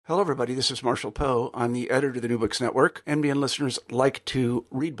Hello, everybody. This is Marshall Poe. I'm the editor of the New Books Network. NBN listeners like to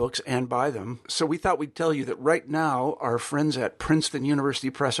read books and buy them. So we thought we'd tell you that right now, our friends at Princeton University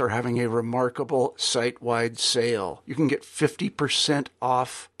Press are having a remarkable site-wide sale. You can get 50%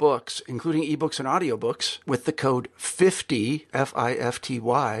 off books, including ebooks and audiobooks, with the code 50,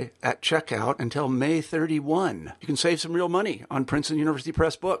 F-I-F-T-Y, at checkout until May 31. You can save some real money on Princeton University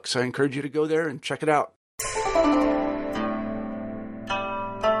Press books. I encourage you to go there and check it out.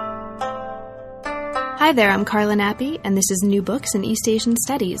 Hi there, I'm Carla Nappi, and this is New Books in East Asian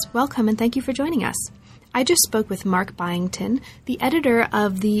Studies. Welcome, and thank you for joining us. I just spoke with Mark Byington, the editor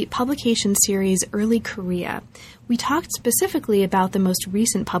of the publication series Early Korea. We talked specifically about the most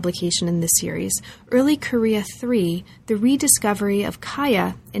recent publication in this series, Early Korea 3, The Rediscovery of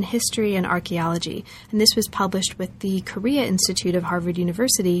Kaya in History and Archaeology, and this was published with the Korea Institute of Harvard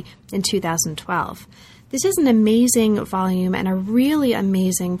University in 2012. This is an amazing volume and a really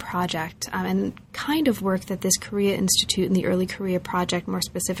amazing project and kind of work that this Korea Institute and the Early Korea Project more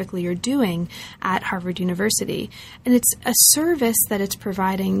specifically are doing at Harvard University. And it's a service that it's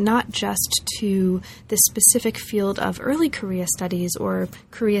providing not just to the specific field of early Korea studies or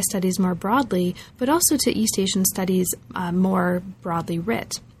Korea studies more broadly, but also to East Asian studies more broadly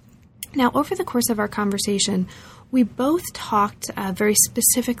writ. Now, over the course of our conversation, we both talked very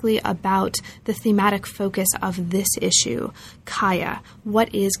specifically about the thematic focus of this issue, Kaya.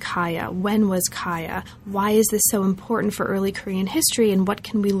 What is Kaya? When was Kaya? Why is this so important for early Korean history, and what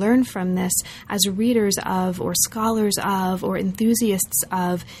can we learn from this as readers of, or scholars of, or enthusiasts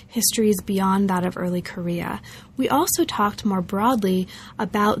of histories beyond that of early Korea? We also talked more broadly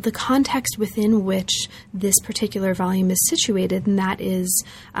about the context within which this particular volume is situated, and that is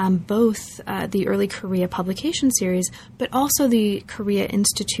both the Early Korea publication series, but also the Korea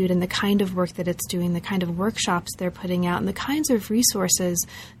Institute and the kind of work that it's doing, the kind of workshops they're putting out, and the kinds of resources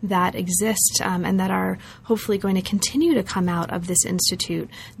that exist and that are hopefully going to continue to come out of this institute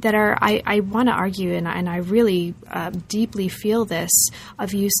that are, I want to argue, and I really deeply feel this,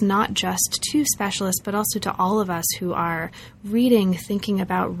 of use not just to specialists, but also to all of us who are reading, thinking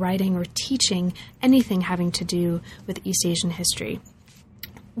about, writing, or teaching anything having to do with East Asian history.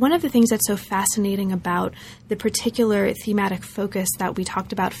 One of the things that's so fascinating about the particular thematic focus that we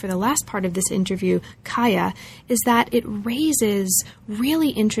talked about for the last part of this interview, Kaya, is that it raises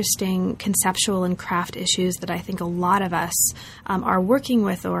really interesting conceptual and craft issues that I think a lot of us are working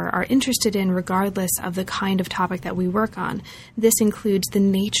with or are interested in regardless of the kind of topic that we work on. This includes the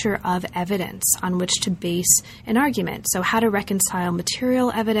nature of evidence on which to base an argument. So how to reconcile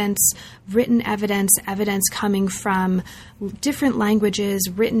material evidence, written evidence, evidence coming from different languages,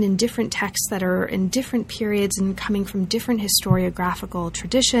 written in different texts that are in different periods and coming from different historiographical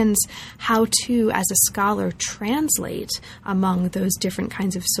traditions, how to, as a scholar, translate among those different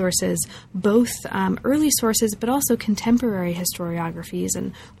kinds of sources, both early sources, but also contemporary historiographies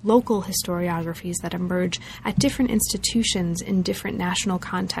and local historiographies that emerge at different institutions in different national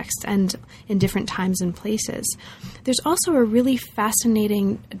contexts and in different times and places. There's also a really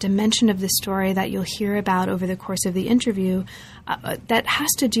fascinating dimension of the story that you'll hear about over the course of the interview that has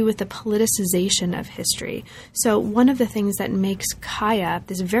to do with the politicization of history. So one of the things that makes Kaya,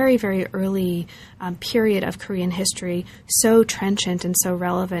 this very, very early period of Korean history, so trenchant and so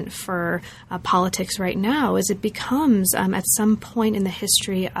relevant for politics right now is it becomes, at some point in the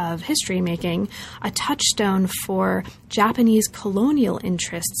history of history making, a touchstone for Japanese colonial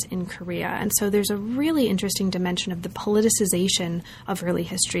interests in Korea. And so there's a really interesting dimension of the politicization of early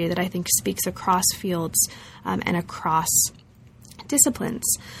history that I think speaks across fields and across disciplines.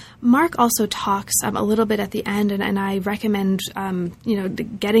 Mark also talks a little bit at the end, and I recommend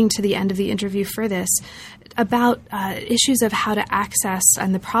getting to the end of the interview for this, about issues of how to access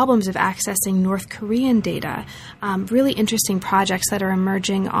and the problems of accessing North Korean data, really interesting projects that are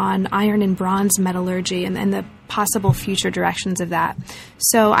emerging on iron and bronze metallurgy and the possible future directions of that.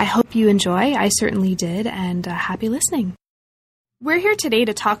 So I hope you enjoy. I certainly did, and happy listening. We're here today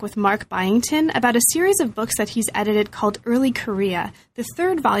to talk with Mark Byington about a series of books that he's edited called Early Korea, the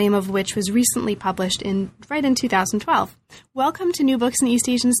third volume of which was recently published right in 2012. Welcome to New Books in East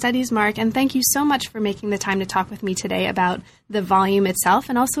Asian Studies, Mark, and thank you so much for making the time to talk with me today about the volume itself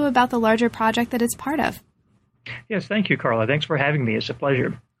and also about the larger project that it's part of. Yes, thank you, Carla. Thanks for having me. It's a pleasure.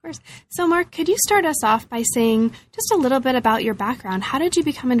 Of course. So, Mark, could you start us off by saying just a little bit about your background? How did you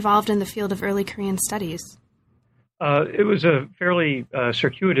become involved in the field of early Korean studies? It was a fairly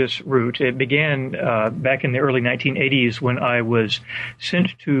circuitous route. It began back in the early 1980s when I was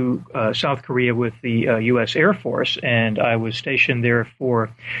sent to South Korea with the U.S. Air Force, and I was stationed there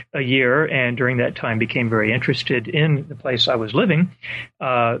for a year, and during that time became very interested in the place I was living,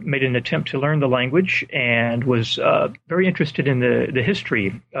 made an attempt to learn the language, and was very interested in the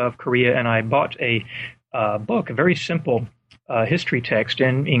history of Korea, and I bought a book, a very simple history text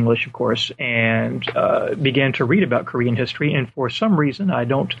in English, of course, and began to read about Korean history. And for some reason, I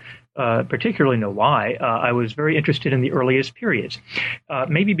don't particularly know why, I was very interested in the earliest periods.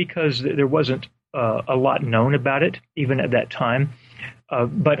 Maybe because there wasn't a lot known about it, even at that time.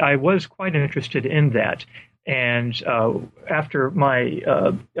 But I was quite interested in that. And after my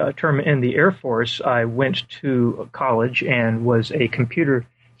term in the Air Force, I went to college and was a computer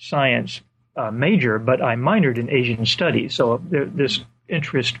science major, but I minored in Asian studies. So this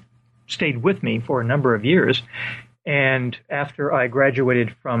interest stayed with me for a number of years. And after I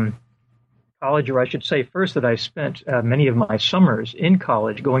graduated from college, or I should say first that I spent many of my summers in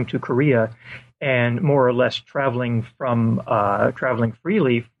college going to Korea and more or less traveling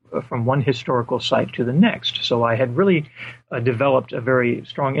freely from one historical site to the next. So I had really developed a very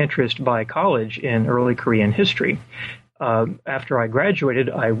strong interest by college in early Korean history. After I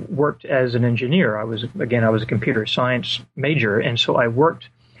graduated, I worked as an engineer. I was a computer science major, and so I worked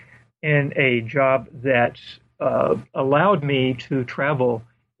in a job that allowed me to travel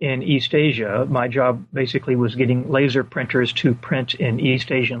in East Asia. My job basically was getting laser printers to print in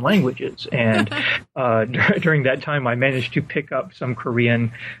East Asian languages. And during that time, I managed to pick up some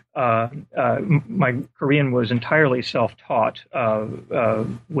Korean. My Korean was entirely self-taught,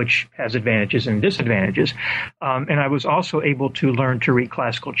 which has advantages and disadvantages. And I was also able to learn to read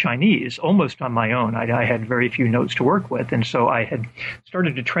classical Chinese almost on my own. I had very few notes to work with. And so I had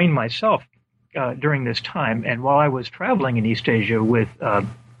started to train myself during this time. And while I was traveling in East Asia with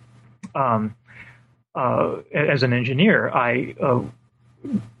as an engineer, I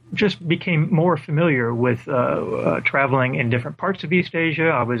just became more familiar with traveling in different parts of East Asia.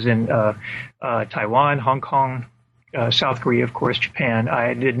 I was in Taiwan, Hong Kong, South Korea, of course, Japan.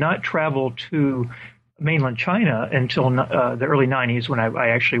 I did not travel to mainland China until the early 90s, when I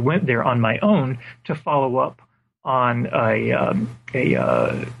actually went there on my own to follow up on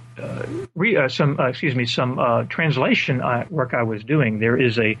some translation work I was doing. There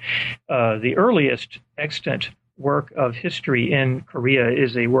is the earliest extant work of history in Korea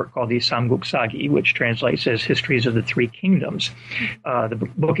is a work called the Samguk Sagi, which translates as Histories of the Three Kingdoms. The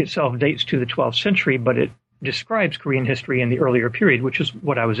book itself dates to the 12th century, but it describes Korean history in the earlier period, which is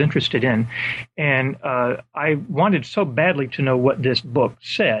what I was interested in. And I wanted so badly to know what this book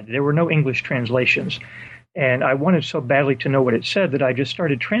said. There were no English translations. And I wanted so badly to know what it said that I just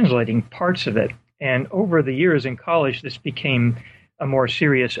started translating parts of it. And over the years in college, this became a more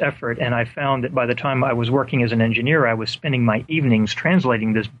serious effort. And I found that by the time I was working as an engineer, I was spending my evenings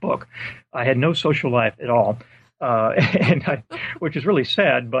translating this book. I had no social life at all, which is really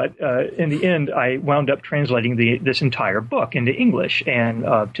sad. But in the end, I wound up translating this entire book into English. And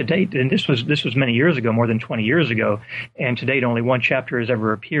to date, and this was many years ago, more than 20 years ago, and to date, only one chapter has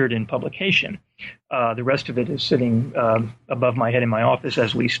ever appeared in publication. The rest of it is sitting above my head in my office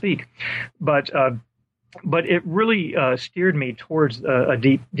as we speak. But it really steered me towards a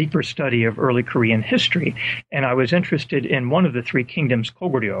deeper study of early Korean history. And I was interested in one of the three kingdoms,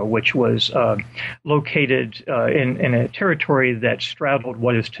 Goguryeo, which was located in a territory that straddled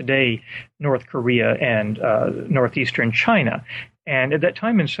what is today North Korea and northeastern China. And at that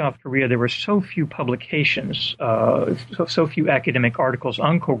time in South Korea, there were so few publications, so few academic articles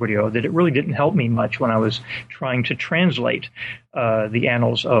on Goguryeo that it really didn't help me much when I was trying to translate the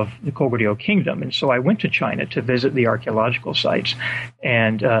annals of the Goguryeo kingdom. And so I went to China to visit the archaeological sites.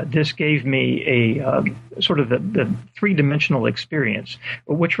 And this gave me a sort of the three-dimensional experience,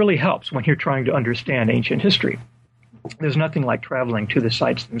 which really helps when you're trying to understand ancient history. There's nothing like traveling to the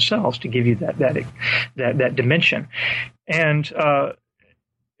sites themselves to give you that dimension. And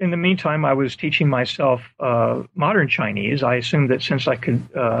in the meantime, I was teaching myself modern Chinese. I assumed that since I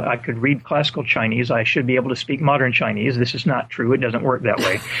could read classical Chinese, I should be able to speak modern Chinese. This is not true. It doesn't work that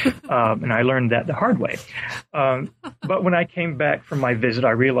way. And I learned that the hard way. But when I came back from my visit,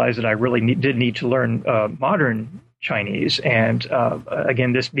 I realized that I really did need to learn modern Chinese. And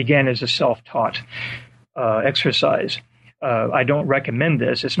again, this began as a self-taught exercise. I don't recommend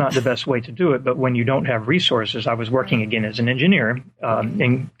this. It's not the best way to do it. But when you don't have resources, I was working again as an engineer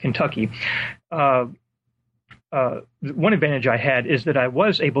in Kentucky. one advantage I had is that I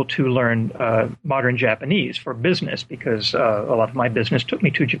was able to learn modern Japanese for business because a lot of my business took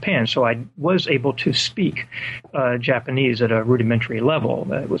me to Japan. So I was able to speak Japanese at a rudimentary level.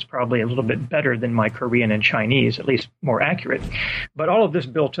 It was probably a little bit better than my Korean and Chinese, at least more accurate. But all of this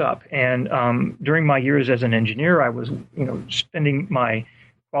built up. And during my years as an engineer, I was, spending my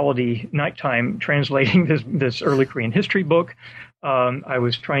quality nighttime translating this early Korean history book. I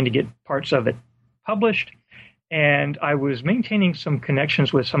was trying to get parts of it published. And I was maintaining some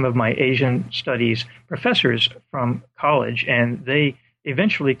connections with some of my Asian studies professors from college, and they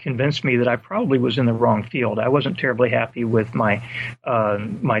eventually convinced me that I probably was in the wrong field. I wasn't terribly happy with my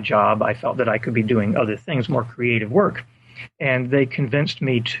job. I felt that I could be doing other things, more creative work. And they convinced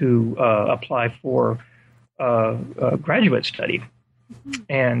me to apply for graduate study.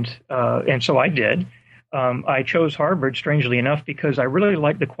 And so I did. I chose Harvard, strangely enough, because I really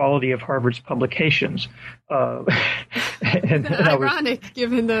liked the quality of Harvard's publications. And ironic,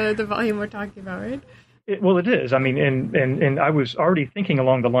 given the volume we're talking about, right? It is. I mean, and I was already thinking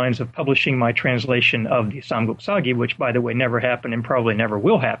along the lines of publishing my translation of the Samguk-sagi, which, by the way, never happened and probably never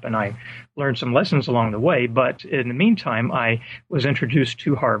will happen. I learned some lessons along the way, but in the meantime, I was introduced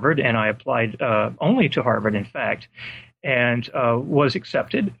to Harvard, and I applied only to Harvard, in fact, and was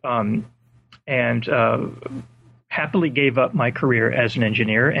accepted. And happily gave up my career as an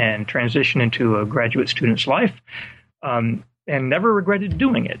engineer and transitioned into a graduate student's life, and never regretted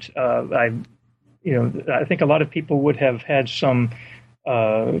doing it. I think a lot of people would have had some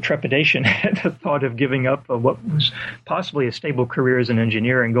trepidation at the thought of giving up what was possibly a stable career as an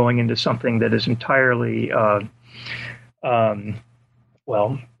engineer and going into something that is entirely, I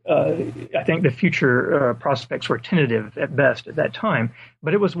think the future prospects were tentative at best at that time,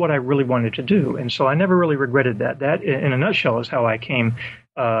 but it was what I really wanted to do. And so I never really regretted that. That, in a nutshell, is how I came,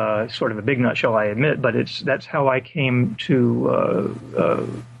 sort of a big nutshell, I admit, but that's how I came to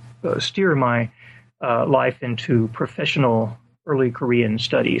steer my life into professional early Korean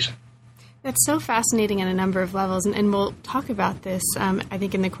studies. That's so fascinating on a number of levels, and we'll talk about this, I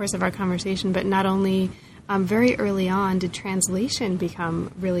think, in the course of our conversation, but not only very early on did translation become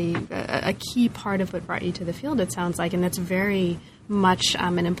really a key part of what brought you to the field, it sounds like, and that's very much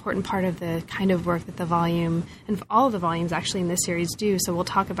an important part of the kind of work that the volume, and all of the volumes actually in this series do, so we'll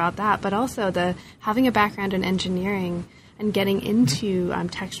talk about that, but also the having a background in engineering and getting into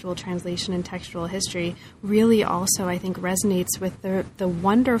textual translation and textual history really also, I think, resonates with the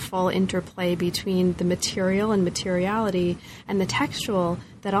wonderful interplay between the material and materiality and the textual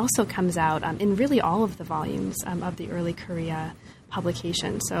that also comes out in really all of the volumes of the early Korea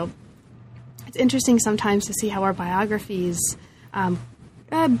publication. So it's interesting sometimes to see how our biographies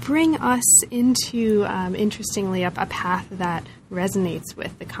bring us into, interestingly, a path that resonates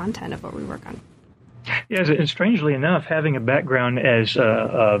with the content of what we work on. Yes, and strangely enough, having a background as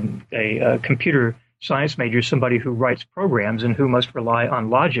a computer science major, somebody who writes programs and who must rely on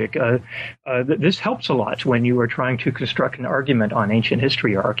logic, this helps a lot when you are trying to construct an argument on ancient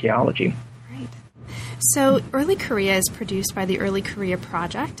history or archaeology. Right. So Early Korea is produced by the Early Korea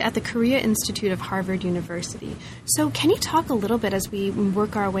Project at the Korea Institute of Harvard University. So can you talk a little bit as we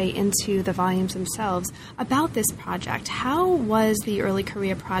work our way into the volumes themselves about this project? How was the Early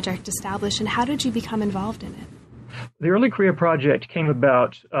Korea Project established and how did you become involved in it? The Early Korea Project came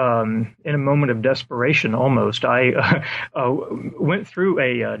about in a moment of desperation almost. I went through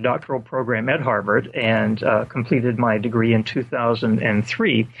a doctoral program at Harvard and completed my degree in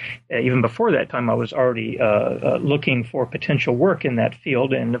 2003. Even before that time, I was already looking for potential work in that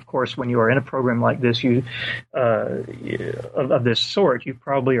field. And of course, when you are in a program like this, of this sort, you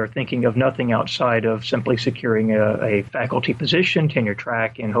probably are thinking of nothing outside of simply securing a faculty position, tenure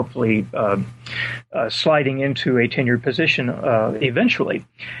track, and hopefully sliding into a tenured position eventually.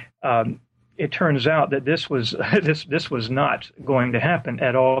 It turns out that this was not going to happen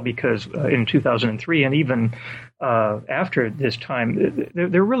at all because in 2003 and even after this time,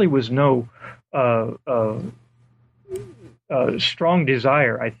 there really was no strong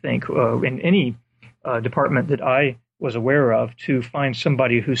desire, I think, in any department that I was aware of to find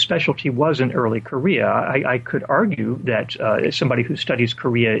somebody whose specialty was in early Korea. I could argue that somebody who studies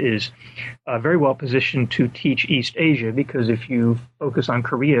Korea is very well positioned to teach East Asia because if you focus on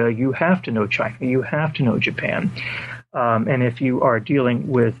Korea, you have to know China, you have to know Japan. And if you are dealing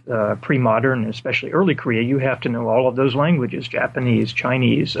with pre-modern, especially early Korea, you have to know all of those languages, Japanese,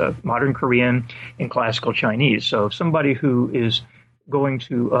 Chinese, modern Korean, and classical Chinese. So somebody who is going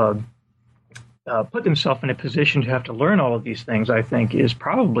to put themselves in a position to have to learn all of these things, I think, is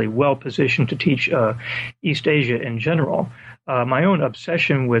probably well positioned to teach East Asia in general. my own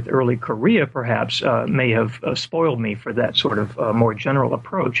obsession with early Korea perhaps may have spoiled me for that sort of more general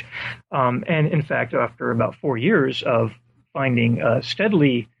approach. And in fact, after about 4 years of finding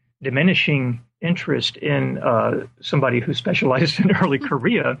steadily diminishing interest in somebody who specialized in early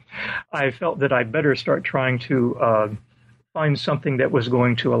Korea, I felt that I'd better start trying to find something that was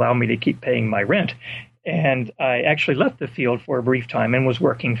going to allow me to keep paying my rent. And I actually left the field for a brief time and was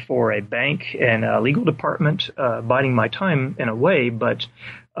working for a bank and a legal department, biding my time in a way. But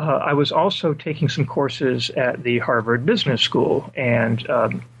I was also taking some courses at the Harvard Business School. And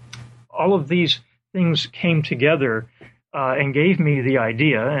all of these things came together and gave me the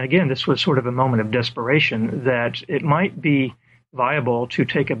idea, and again, this was sort of a moment of desperation, that it might be viable to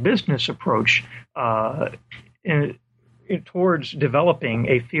take a business approach towards developing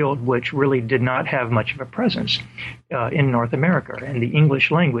a field which really did not have much of a presence in North America. And the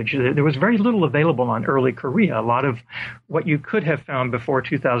English language, there was very little available on early Korea. A lot of what you could have found before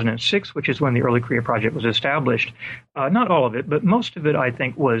 2006, which is when the Early Korea Project was established, not all of it, but most of it, I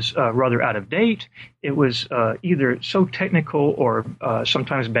think, was rather out of date. It was either so technical or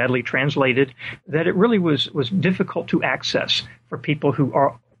sometimes badly translated that it really was difficult to access for people who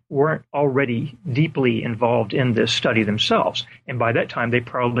weren't already deeply involved in this study themselves. And by that time, they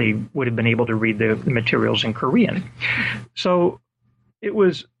probably would have been able to read the materials in Korean. So it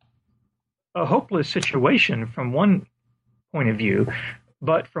was a hopeless situation from one point of view,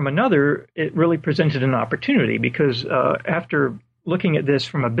 but from another, it really presented an opportunity because after looking at this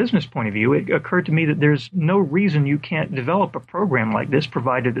from a business point of view, it occurred to me that there's no reason you can't develop a program like this,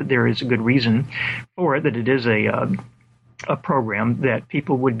 provided that there is a good reason for it, that it is a program that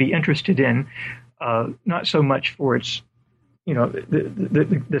people would be interested in, not so much for its,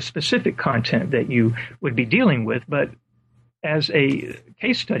 the specific content that you would be dealing with, but as a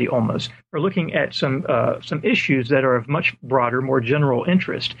case study almost for looking at some issues that are of much broader, more general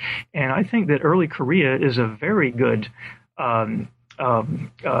interest. And I think that early Korea is a very good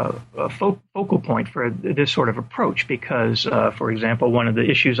focal point for this sort of approach because, for example, one of the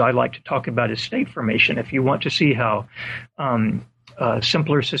issues I like to talk about is state formation. If you want to see how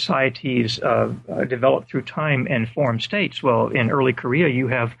simpler societies develop through time and form states, well, in early Korea, you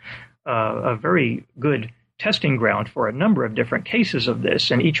have a very good testing ground for a number of different cases of this,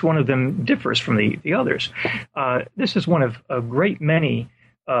 and each one of them differs from the others. This is one of a great many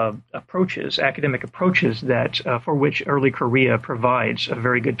approaches, academic approaches that for which early Korea provides a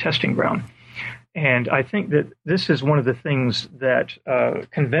very good testing ground. And I think that this is one of the things that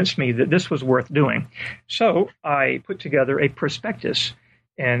convinced me that this was worth doing. So I put together a prospectus,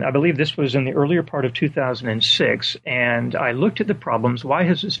 and I believe this was in the earlier part of 2006, and I looked at the problems. Why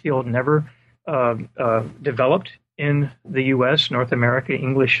has this field never developed in the U.S., North America,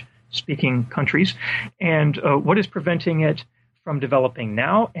 English-speaking countries, and what is preventing it from developing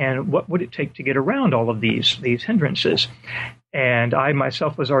now, and what would it take to get around all of these hindrances? And I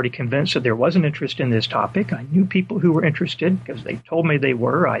myself was already convinced that there was an interest in this topic. I knew people who were interested because they told me they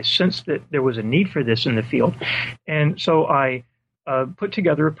were. I sensed that there was a need for this in the field. And so I put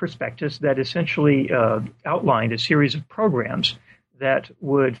together a prospectus that essentially outlined a series of programs that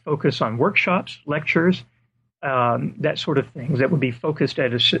would focus on workshops, lectures, that sort of things that would be focused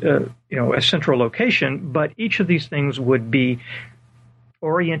at a central location, but each of these things would be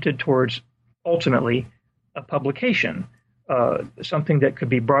oriented towards ultimately a publication, something that could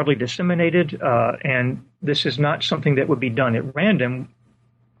be broadly disseminated, and this is not something that would be done at random.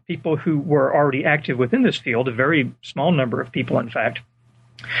 People who were already active within this field, a very small number of people, in fact,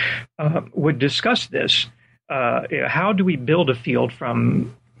 would discuss this. How do we build a field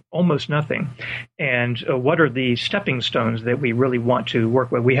from almost nothing, and what are the stepping stones that we really want to work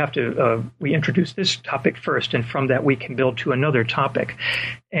with? We have to we introduce this topic first, and from that we can build to another topic.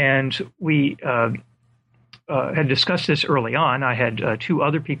 And we had discussed this early on. I had two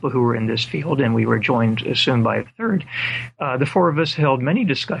other people who were in this field, and we were joined soon by a third. The four of us held many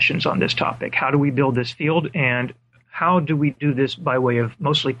discussions on this topic. How do we build this field, and how do we do this by way of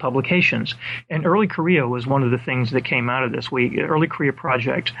mostly publications? And Early Korea was one of the things that came out of this. Early Korea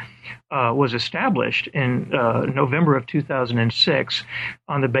Project was established in November of 2006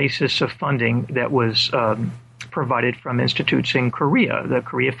 on the basis of funding that was provided from institutes in Korea. The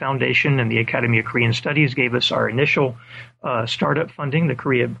Korea Foundation and the Academy of Korean Studies gave us our initial startup funding. The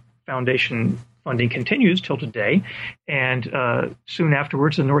Korea Foundation funding continues till today, and soon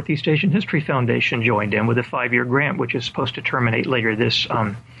afterwards, the Northeast Asian History Foundation joined in with a 5-year grant, which is supposed to terminate later this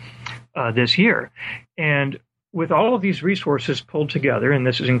year. And with all of these resources pulled together, and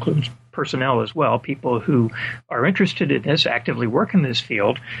this includes personnel as well, people who are interested in this, actively work in this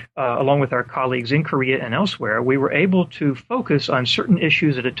field, along with our colleagues in Korea and elsewhere, we were able to focus on certain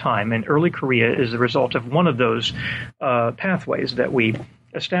issues at a time. And early Korea is the result of one of those pathways that we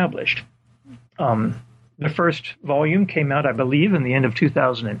established. The first volume came out, I believe, in the end of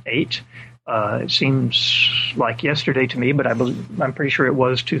 2008. It seems like yesterday to me, but I'm pretty sure it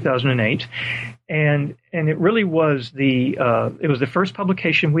was 2008. And it really was it was the first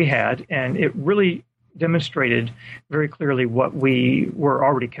publication we had, and it really demonstrated very clearly what we were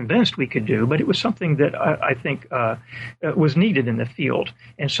already convinced we could do, but it was something that I think was needed in the field.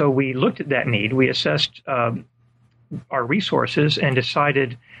 And so we looked at that need, we assessed our resources, and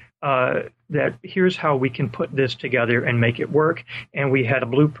decided that here's how we can put this together and make it work. And we had a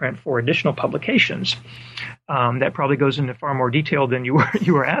blueprint for additional publications. That probably goes into far more detail than you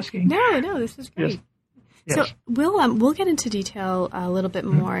were asking. No, this is great. Yes. So we'll get into detail a little bit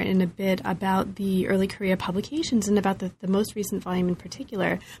more in a bit about the early Korea publications and about the most recent volume in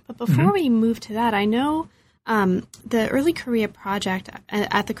particular. But before we move to that, I know the Early Korea project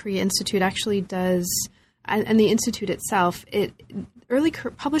at the Korea Institute actually does, and the Institute itself,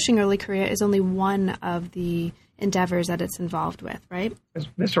 publishing Early Korea is only one of the endeavors that it's involved with, right?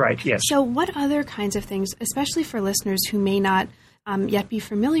 That's right, yes. So what other kinds of things, especially for listeners who may not yet be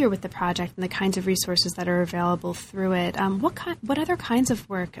familiar with the project and the kinds of resources that are available through it, what other kinds of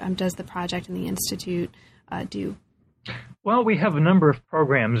work does the project and the Institute do? Well, we have a number of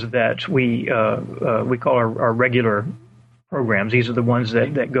programs that we call our regular programs. These are the ones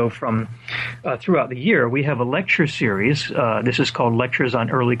that go from throughout the year. We have a lecture series. This is called Lectures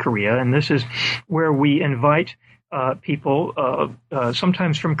on Early Korea, and this is where we invite people,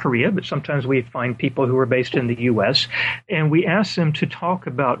 sometimes from Korea, but sometimes we find people who are based in the U.S., and we ask them to talk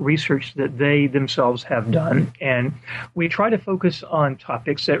about research that they themselves have done. And we try to focus on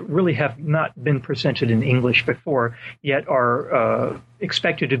topics that really have not been presented in English before, yet are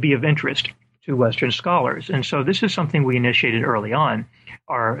expected to be of interest to Western scholars. And so this is something we initiated early on.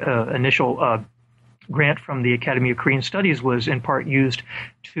 Our initial grant from the Academy of Korean Studies was in part used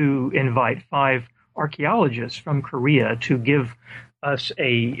to invite 5 archaeologists from Korea to give us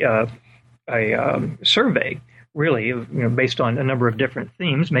a survey, really, based on a number of different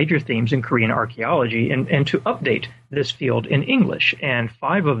themes, major themes in Korean archaeology, and to update this field in English. And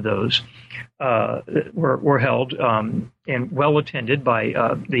 5 of those were held and well attended by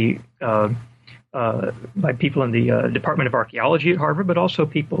by people in the Department of Archaeology at Harvard, but also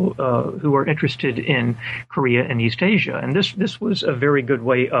people who are interested in Korea and East Asia. And this was a very good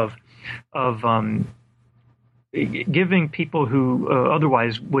way of giving people who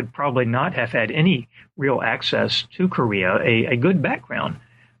otherwise would probably not have had any real access to Korea a good background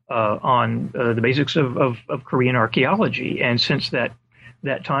on the basics of Korean archaeology. And since that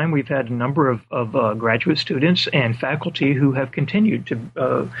time, we've had a number of graduate students and faculty who have continued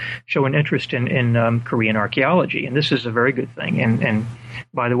to show an interest in Korean archaeology. And this is a very good thing. And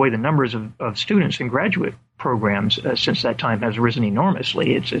by the way, the numbers of students in graduate programs since that time has risen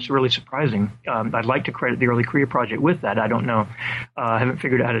enormously. It's really surprising. I'd like to credit the Early Korea Project with that. I don't know. I haven't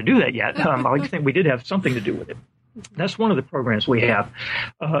figured out how to do that yet. I like to think we did have something to do with it. That's one of the programs we have.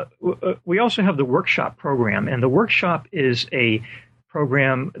 We also have the workshop program, and the workshop is a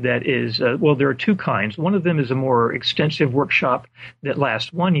program that is, there are 2 kinds. One of them is a more extensive workshop that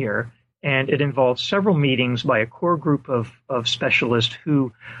lasts 1 year, and it involves several meetings by a core group of specialists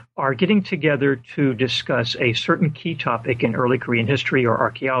who are getting together to discuss a certain key topic in early Korean history or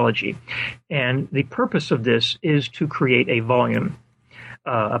archaeology. And the purpose of this is to create a volume,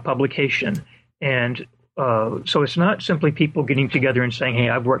 a publication. And so it's not simply people getting together and saying, hey,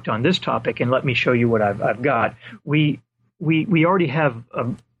 I've worked on this topic and let me show you what I've got. We already have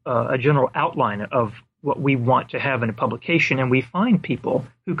a general outline of what we want to have in a publication, and we find people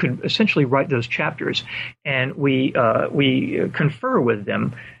who could essentially write those chapters, and we confer with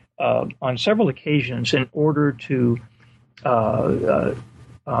them on several occasions in order to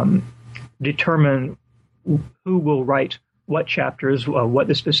determine who will write what chapters, what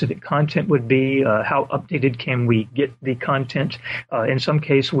the specific content would be, how updated can we get the content. In some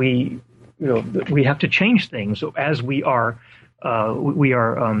case, we have to change things as we are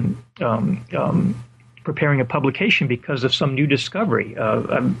preparing a publication because of some new discovery.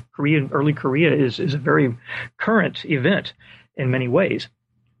 Early Korea is a very current event in many ways.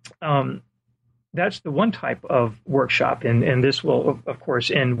 That's the one type of workshop, and this will, of course,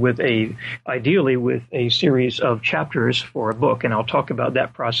 end ideally with a series of chapters for a book, and I'll talk about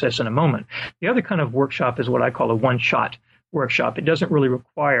that process in a moment. The other kind of workshop is what I call a one-shot workshop. It doesn't really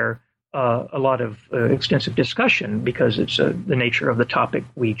require a lot of extensive discussion because it's the nature of the topic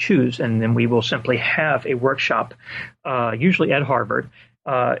we choose. And then we will simply have a workshop, usually at Harvard.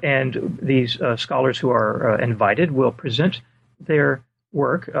 And these scholars who are invited will present their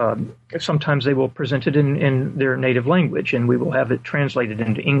work. Sometimes they will present it in their native language, and we will have it translated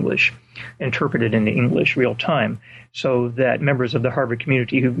into English, interpreted into English real time, so that members of the Harvard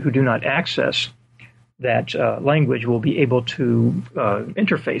community who do not access that language will be able to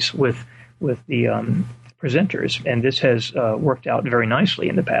interface with the presenters. And this has worked out very nicely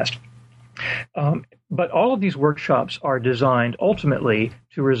in the past. But all of these workshops are designed ultimately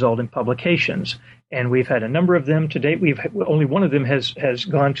to result in publications. And we've had a number of them to date. Only one of them has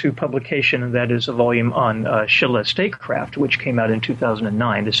gone to publication, and that is a volume on Scylla statecraft, which came out in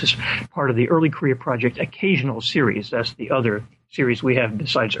 2009. This is part of the Early Korea Project Occasional Series. That's the other series we have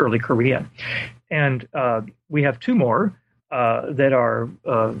besides Early Korea. And we have two more that are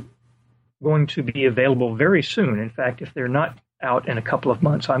going to be available very soon. In fact, if they're not out in a couple of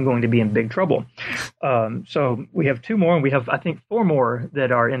months, I'm going to be in big trouble. So we have two more, and we have, I think, four more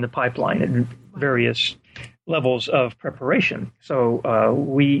that are in the pipeline at various levels of preparation. So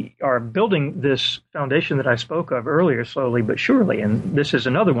we are building this foundation that I spoke of earlier, slowly but surely, and this is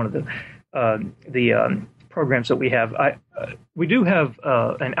another one of the programs that we have. We do have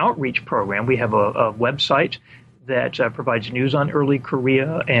an outreach program. We have a website that provides news on early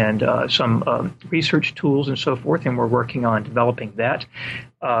Korea and some research tools and so forth, and we're working on developing that.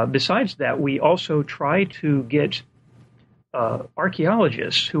 Besides that, we also try to get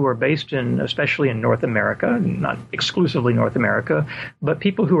archaeologists who are based especially in North America, not exclusively North America, but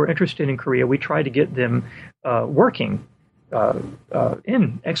people who are interested in Korea. We try to get them working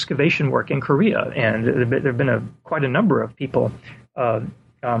in excavation work in Korea, and there have been quite a number of people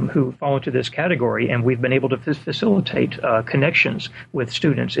who fall into this category, and we've been able to facilitate connections with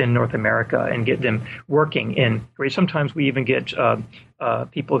students in North America and get them working in Korea. Sometimes we even get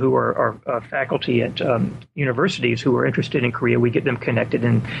people who are faculty at universities who are interested in Korea. We get them connected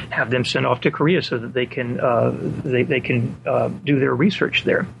and have them sent off to Korea so that they can do their research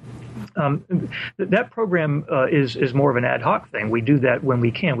there. That program is more of an ad hoc thing. We do that when we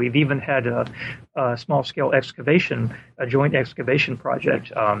can. We've even had a small-scale excavation, a joint excavation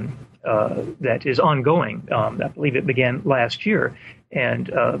project that is ongoing. I believe it began last year, and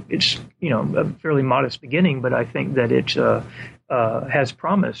it's a fairly modest beginning, but I think that it has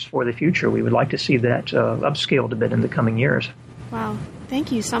promise for the future. We would like to see that upscaled a bit in the coming years. Wow.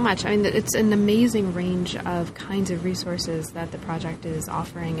 Thank you so much. I mean, it's an amazing range of kinds of resources that the project is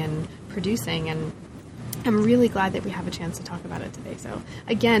offering and producing, and I'm really glad that we have a chance to talk about it today. So,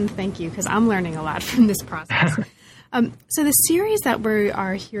 again, thank you, because I'm learning a lot from this process. So the series that we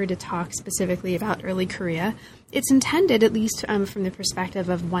are here to talk specifically about early Korea, it's intended, at least from the perspective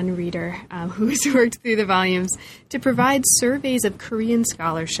of one reader who has worked through the volumes, to provide surveys of Korean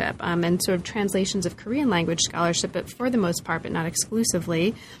scholarship and sort of translations of Korean language scholarship, but for the most part, but not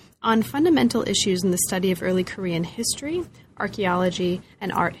exclusively, on fundamental issues in the study of early Korean history, archaeology,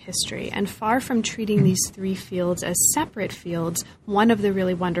 and art history. And far from treating these three fields as separate fields, one of the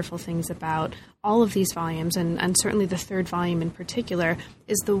really wonderful things about all of these volumes, and certainly the third volume in particular,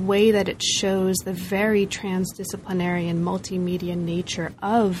 is the way that it shows the very transdisciplinary and multimedia nature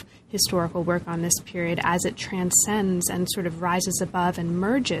of historical work on this period as it transcends and sort of rises above and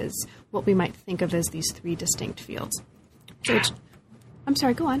merges what we might think of as these three distinct fields. So I'm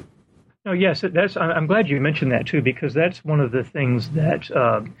sorry, go on. No, yes, I'm glad you mentioned that, too, because that's one of the things that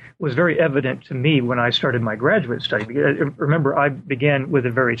was very evident to me when I started my graduate study. Remember, I began with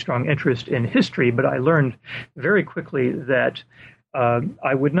a very strong interest in history, but I learned very quickly that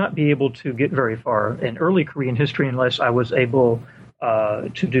I would not be able to get very far in early Korean history unless I was able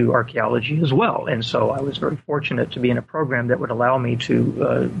to do archaeology as well. And so I was very fortunate to be in a program that would allow me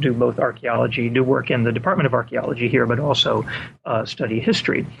to do both archaeology, do work in the Department of Archaeology here, but also study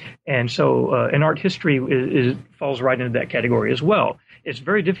history. And so and art history falls right into that category as well. It's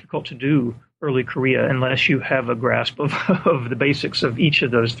very difficult to do early Korea unless you have a grasp of the basics of each of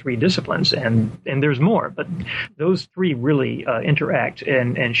those three disciplines. And there's more, but those three really interact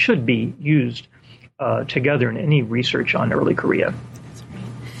and should be used together in any research on early Korea. That's right.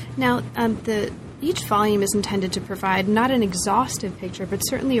 Now, each volume is intended to provide not an exhaustive picture, but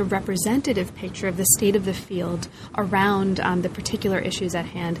certainly a representative picture of the state of the field around the particular issues at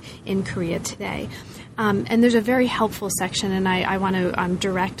hand in Korea today. And there's a very helpful section, and I want to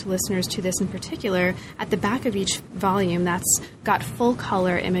direct listeners to this in particular. At the back of each volume, that's got full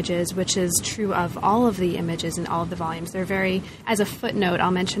color images, which is true of all of the images in all of the volumes. They're very, as a footnote,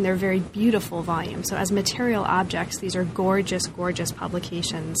 I'll mention they're very beautiful volumes. So as material objects, these are gorgeous, gorgeous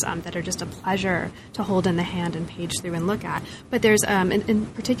publications that are just a pleasure to hold in the hand and page through and look at. But there's, in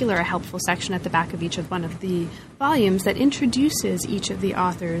particular, a helpful section at the back of each of one of the volumes that introduces each of the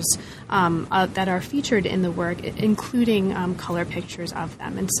authors that are featured in the work, including color pictures of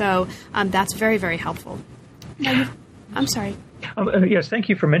them. And so that's very, very helpful. Now, I'm sorry. Yes, thank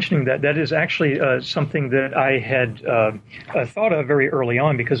you for mentioning that. That is actually something that I had thought of very early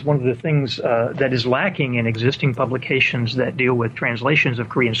on, because one of the things that is lacking in existing publications that deal with translations of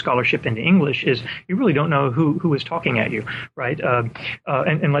Korean scholarship into English is you really don't know who is talking at you, right?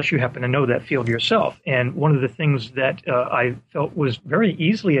 Unless you happen to know that field yourself. And one of the things that I felt was very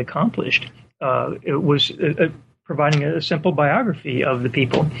easily accomplished it was providing a simple biography of the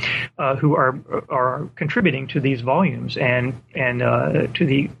people who are contributing to these volumes, and to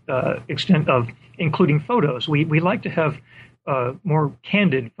the extent of including photos. We like to have more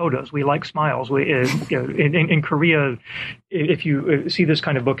candid photos. We like smiles. In Korea, if you see this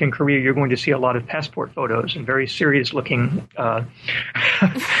kind of book in Korea, you're going to see a lot of passport photos and very serious-looking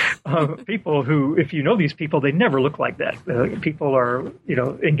people who, if you know these people, they never look like that. People are,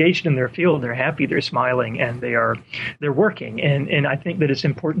 engaged in their field. They're happy. They're smiling, and they're working. And I think that it's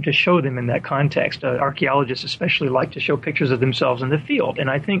important to show them in that context. Archaeologists especially like to show pictures of themselves in the field. And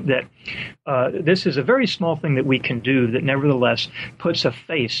I think that this is a very small thing that we can do that nevertheless puts a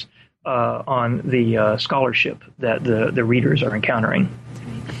face on the scholarship that the readers are encountering.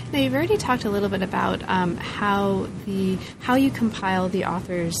 Now, you've already talked a little bit about how you compile the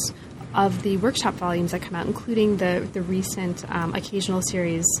authors of the workshop volumes that come out, including the recent occasional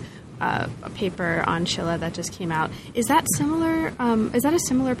series paper on Silla that just came out. Is that similar? Is that a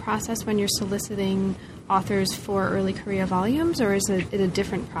similar process when you're soliciting authors for early Korea volumes, or is it a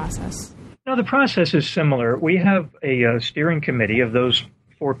different process? No, the process is similar. We have a steering committee of those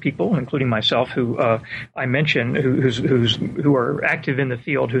 4 people, including myself, who I mentioned, who are active in the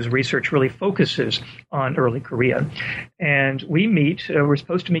field, whose research really focuses on early Korea. And we meet. We're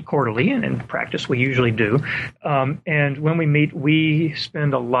supposed to meet quarterly, and in practice we usually do. And when we meet, we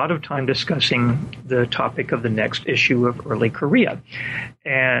spend a lot of time discussing the topic of the next issue of early Korea.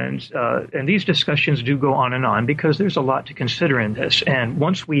 And these discussions do go on and on because there's a lot to consider in this. And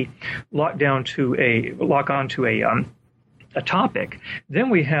once we lock onto a topic, then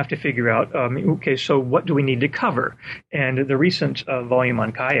we have to figure out, okay, so what do we need to cover? And the recent volume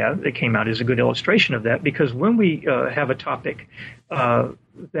on Kaya that came out is a good illustration of that, because when we have a topic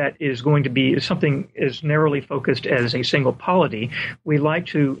that is going to be something as narrowly focused as a single polity, we like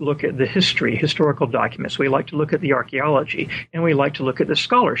to look at the historical documents, we like to look at the archaeology, and we like to look at the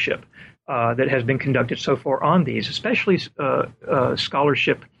scholarship that has been conducted so far on these, especially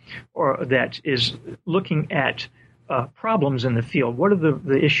scholarship that is looking at problems in the field. What are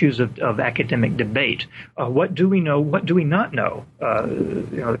the issues of academic debate? What do we know? What do we not know?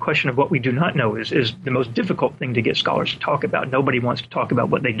 The question of what we do not know is the most difficult thing to get scholars to talk about. Nobody wants to talk about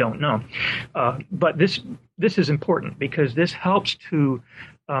what they don't know. But this is important because this helps to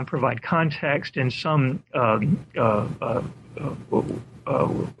provide context and some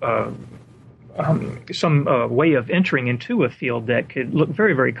way of entering into a field that could look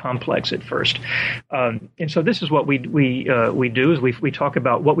very, very complex at first. And so this is what we do, is we talk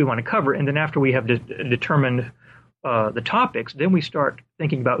about what we want to cover, and then after we have determined the topics, then we start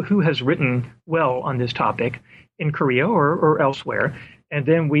thinking about who has written well on this topic in Korea or elsewhere, and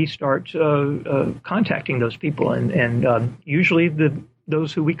then we start contacting those people, and usually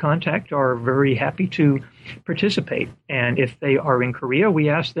those who we contact are very happy to participate. And if they are in Korea, we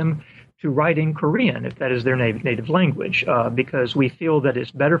ask them to write in Korean, if that is their native language, because we feel that it's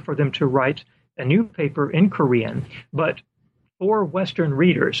better for them to write a new paper in Korean, but for Western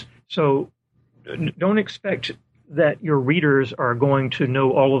readers. So don't expect that your readers are going to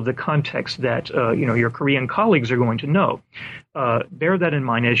know all of the context that your Korean colleagues are going to know. Bear that in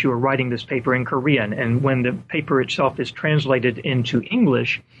mind as you are writing this paper in Korean, and when the paper itself is translated into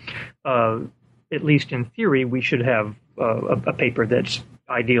English, at least in theory, we should have a paper that's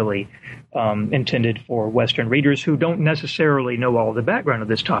ideally intended for Western readers who don't necessarily know all of the background of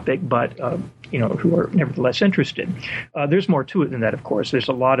this topic, but who are nevertheless interested. There's more to it than that, of course. There's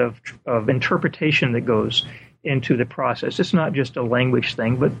a lot of interpretation that goes into the process. It's not just a language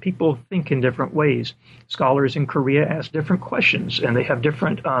thing, but people think in different ways. Scholars in Korea ask different questions, and they have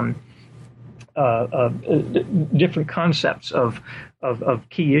different different concepts of of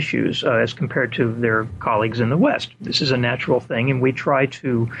key issues as compared to their colleagues in the West. This is a natural thing, and we try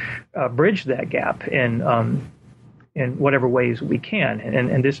to bridge that gap in whatever ways we can.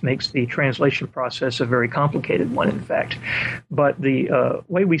 And this makes the translation process a very complicated one, in fact. But the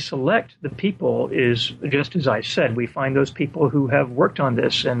way we select the people is just as I said. We find those people who have worked on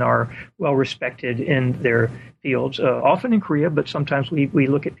this and are well respected in their fields, often in Korea, but sometimes we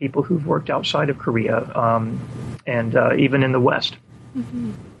look at people who've worked outside of Korea and even in the West.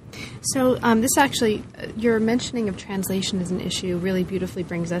 Mm-hmm. So this actually, your mentioning of translation as an issue really beautifully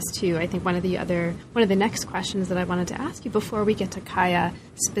brings us to, I think, one of the next questions that I wanted to ask you before we get to Kaya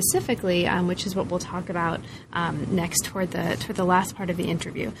specifically, which is what we'll talk about next toward the last part of the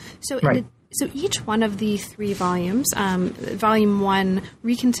interview. So right. So each one of the three volumes, Volume 1,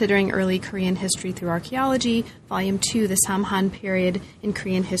 Reconsidering Early Korean History Through Archaeology, Volume 2, The Samhan Period in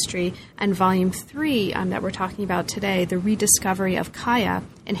Korean History, and Volume 3 that we're talking about today, The Rediscovery of Kaya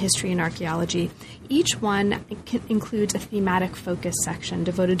in History and Archaeology. Each one includes a thematic focus section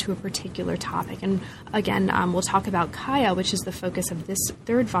devoted to a particular topic. And again, we'll talk about Kaya, which is the focus of this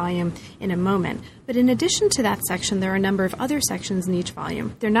third volume, in a moment. But in addition to that section, there are a number of other sections in each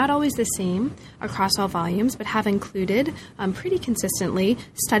volume. They're not always the same across all volumes, but have included pretty consistently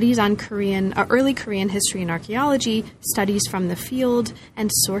studies on early Korean history and archaeology, studies from the field,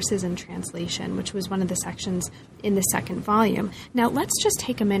 and sources and translation, which was one of the sections in the second volume. Now, let's just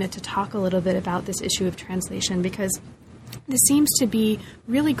take a minute to talk a little bit about this issue of translation, because this seems to be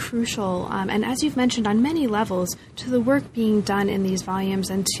really crucial, and as you've mentioned, on many levels, to the work being done in these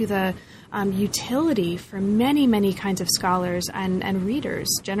volumes and to the utility for many, many kinds of scholars and readers,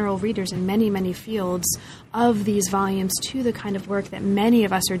 general readers in many, many fields of these volumes, to the kind of work that many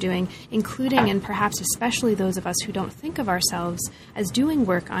of us are doing, including and perhaps especially those of us who don't think of ourselves as doing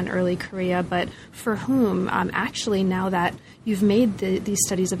work on early Korea, but for whom actually, now that you've made these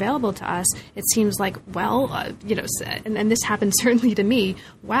studies available to us, it seems like, and this happened certainly to me,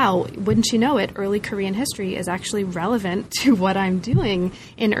 wow, wouldn't you know it, early Korean history is actually relevant to what I'm doing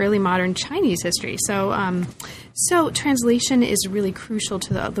in early modern Chinese history. So translation is really crucial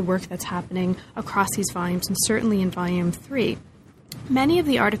to the work that's happening across these volumes, and certainly in Volume 3. Many of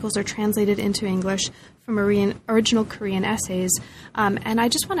the articles are translated into English from original Korean essays, and I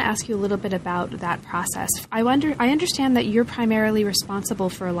just want to ask you a little bit about that process. I understand that you're primarily responsible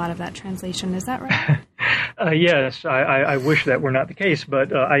for a lot of that translation. Is that right? Yes, I wish that were not the case,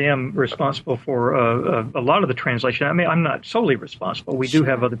 but I am responsible for a lot of the translation. I mean, I'm not solely responsible. We do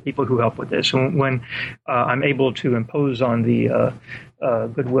have other people who help with this. When I'm able to impose on the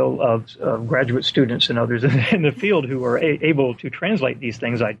goodwill of graduate students and others in the field who are able to translate these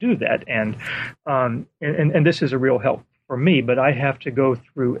things, I do that, and this is a real help for me. But I have to go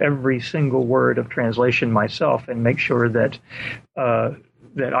through every single word of translation myself and make sure that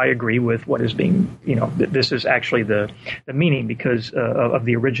that I agree with what is being, that this is actually the meaning because of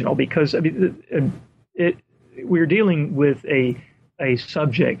the original. Because we're dealing with a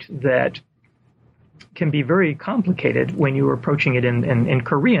subject that can be very complicated when you're approaching it in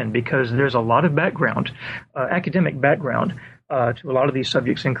Korean, because there's a lot of background, academic background to a lot of these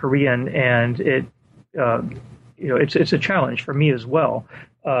subjects in Korean, and it's a challenge for me as well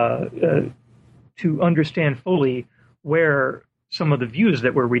to understand fully where some of the views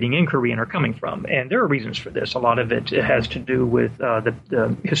that we're reading in Korean are coming from. And there are reasons for this. A lot of it has to do with the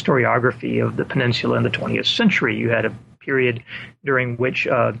historiography of the peninsula in the 20th century. You had a period during which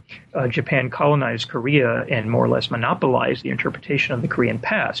Japan colonized Korea and more or less monopolized the interpretation of the Korean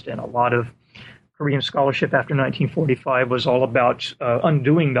past. And a lot of Korean scholarship after 1945 was all about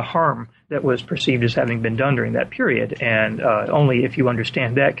undoing the harm that was perceived as having been done during that period. And only if you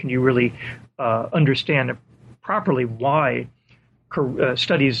understand that can you really understand properly why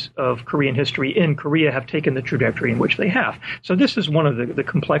studies of Korean history in Korea have taken the trajectory in which they have. So this is one of the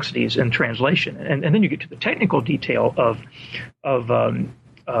complexities in translation. And then you get to the technical detail of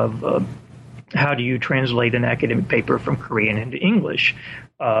how do you translate an academic paper from Korean into English.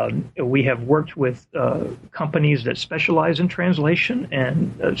 We have worked with companies that specialize in translation,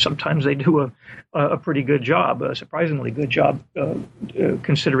 and sometimes they do a pretty good job, a surprisingly good job,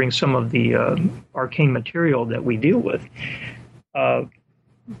 considering some of the arcane material that we deal with.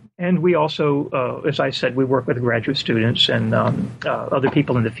 And we also, as I said, we work with graduate students and other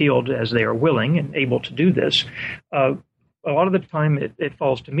people in the field as they are willing and able to do this. A lot of the time it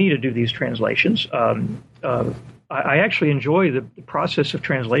falls to me to do these translations. I actually enjoy the process of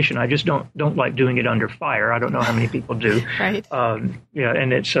translation. I just don't like doing it under fire. I don't know how many people do. Right. Yeah,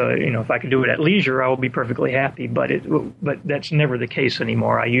 and it's if I could do it at leisure, I will be perfectly happy. But that's never the case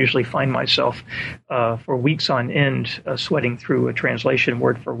anymore. I usually find myself for weeks on end sweating through a translation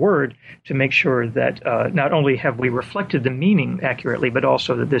word for word to make sure that not only have we reflected the meaning accurately, but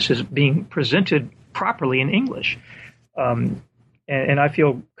also that this is being presented properly in English. And I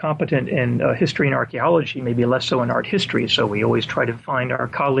feel competent in history and archaeology, maybe less so in art history. So we always try to find our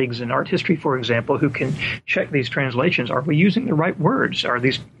colleagues in art history, for example, who can check these translations. Are we using the right words? Are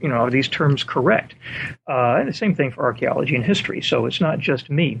these terms correct? And the same thing for archaeology and history. So it's not just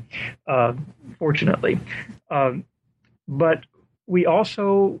me, fortunately. But we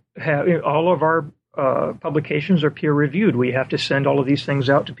also have all of our publications are peer reviewed. We have to send all of these things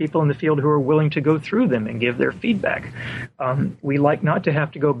out to people in the field who are willing to go through them and give their feedback. We like not to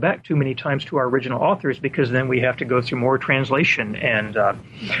have to go back too many times to our original authors because then we have to go through more translation. And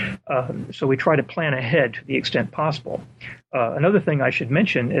so we try to plan ahead to the extent possible. Another thing I should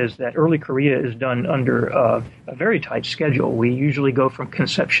mention is that early Korea is done under a very tight schedule. We usually go from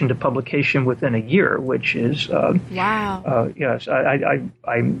conception to publication within a year, which is wow. Yes,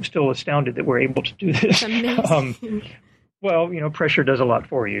 I'm still astounded that we're able to do this. Amazing. Well, pressure does a lot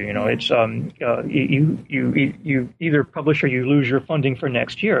for you. It's you either publish or you lose your funding for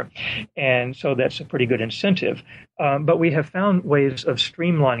next year, and so that's a pretty good incentive. But we have found ways of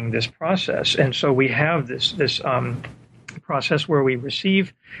streamlining this process, and so we have this process where we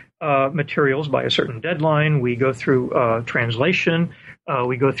receive materials by a certain deadline. We go through translation,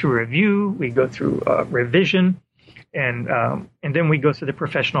 we go through review, we go through revision, and then we go through the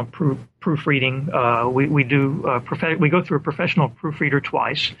professional proofreading. We go through a professional proofreader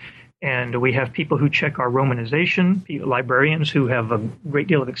twice, and we have people who check our romanization. Librarians who have a great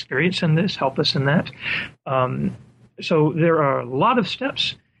deal of experience in this help us in that. So there are a lot of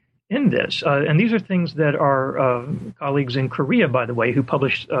steps in this. And these are things that our colleagues in Korea, by the way, who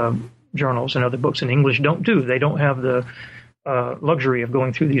publish journals and other books in English don't do. They don't have the luxury of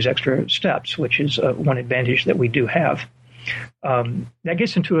going through these extra steps, which is one advantage that we do have. That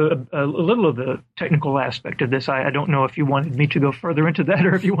gets into a little of the technical aspect of this. I don't know if you wanted me to go further into that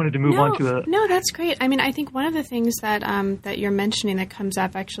or if you wanted to move on to No, that's great. I mean, I think one of the things that that you're mentioning that comes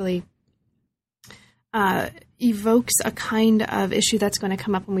up actually evokes a kind of issue that's going to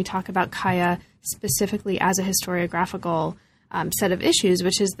come up when we talk about Kaya specifically as a historiographical set of issues,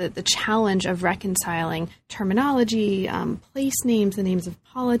 which is the challenge of reconciling terminology, place names, the names of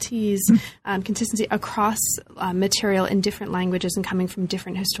polities, consistency across material in different languages and coming from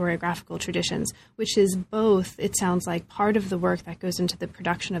different historiographical traditions, which is both, it sounds like, part of the work that goes into the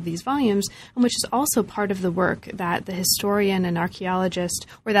production of these volumes, and which is also part of the work that the historian and archaeologist,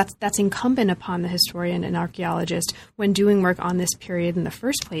 or that's incumbent upon the historian and archaeologist when doing work on this period in the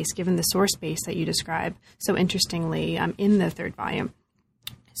first place, given the source base that you describe so interestingly in the third volume.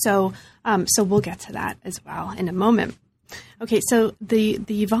 So we'll get to that as well in a moment. Okay, so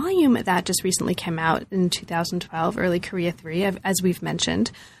the volume that just recently came out in 2012, Early Korea 3, as we've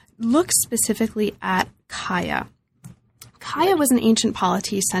mentioned, looks specifically at Kaya. Kaya was an ancient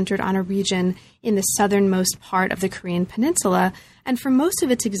polity centered on a region in the southernmost part of the Korean peninsula, and for most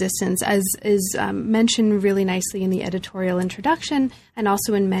of its existence, as is mentioned really nicely in the editorial introduction and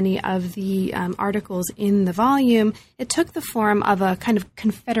also in many of the articles in the volume, it took the form of a kind of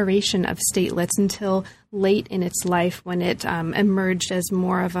confederation of statelets until late in its life when it emerged as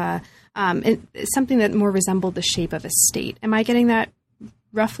more of a something that more resembled the shape of a state. Am I getting that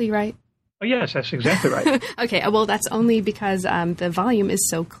roughly right? Oh, yes, that's exactly right. Okay, well, that's only because the volume is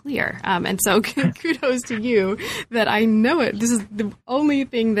so clear. And so kudos to you that I know it. This is the only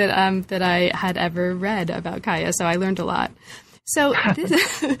thing that that I had ever read about Kaya, so I learned a lot. So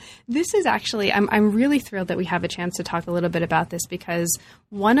this is actually, I'm really thrilled that we have a chance to talk a little bit about this, because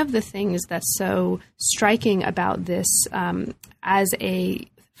one of the things that's so striking about this as a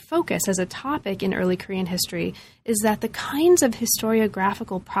focus, as a topic in early Korean history, is that the kinds of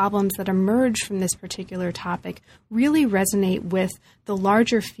historiographical problems that emerge from this particular topic really resonate with the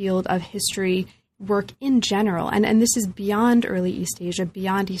larger field of history work in general. And this is beyond early East Asia,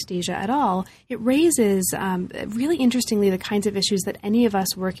 beyond East Asia at all. It raises, really interestingly, the kinds of issues that any of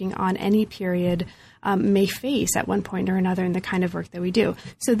us working on any period may face at one point or another in the kind of work that we do.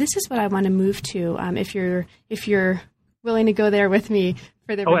 So this is what I want to move to, if you're willing to go there with me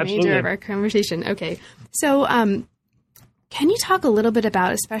for the remainder absolutely. of our conversation. Okay. So can you talk a little bit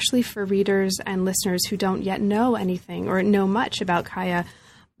about, especially for readers and listeners who don't yet know anything or know much about Kaya,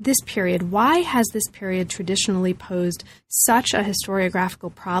 this period? Why has this period traditionally posed such a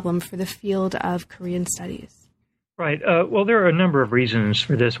historiographical problem for the field of Korean studies? Right. Well, there are a number of reasons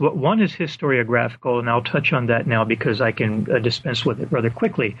for this. One is historiographical, and I'll touch on that now because I can dispense with it rather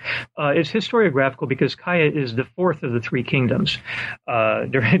quickly. It's historiographical because Kaya is the fourth of the three kingdoms.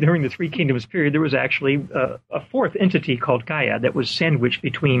 During the Three Kingdoms period, there was actually a fourth entity called Kaya that was sandwiched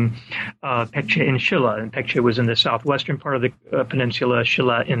between Pekche and Shilla. And Pekche was in the southwestern part of the peninsula,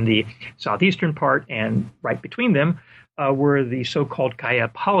 Shilla in the southeastern part, and right between them were the so-called Kaya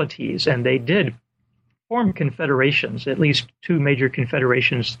polities, and they did formed confederations, at least two major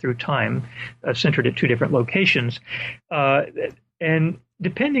confederations through time, centered at two different locations. And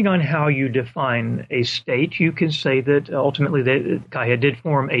depending on how you define a state, you can say that ultimately Kaya did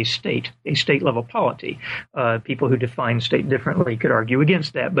form a state-level polity. People who define state differently could argue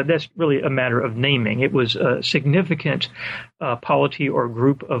against that, but that's really a matter of naming. It was a significant polity or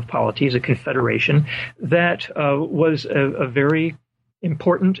group of polities, a confederation, that was a very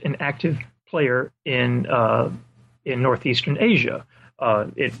important and active player in northeastern Asia.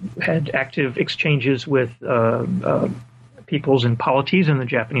 It had active exchanges with peoples and polities in the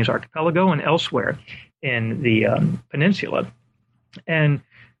Japanese archipelago and elsewhere in the peninsula. And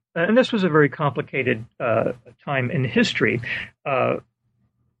this was a very complicated time in history.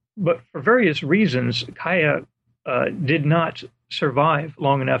 But for various reasons, Kaya did not survive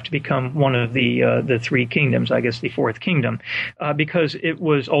long enough to become one of the three kingdoms, I guess the fourth kingdom, because it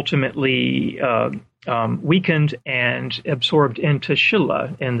was ultimately weakened and absorbed into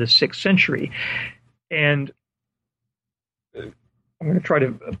Shilla in the 6th century. And I'm going to try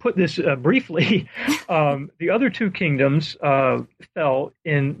to put this briefly. The other two kingdoms fell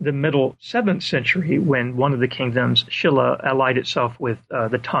in the middle 7th century when one of the kingdoms, Shilla, allied itself with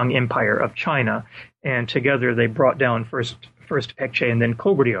the Tang Empire of China, and together they brought down first Pekche and then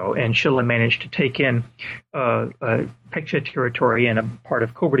Koguryo, and Shilla managed to take in Pekche territory and a part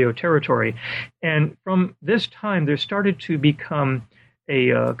of Koguryo territory. And from this time, there started to become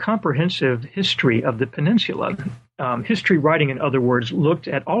a comprehensive history of the peninsula. History writing, in other words, looked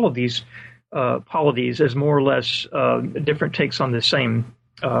at all of these polities as more or less different takes on the same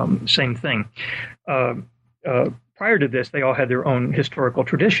thing. Prior to this, they all had their own historical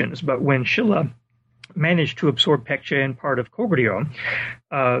traditions, but when Shilla managed to absorb Pekche and part of Koguryo,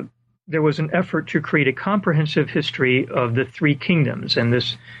 there was an effort to create a comprehensive history of the three kingdoms, and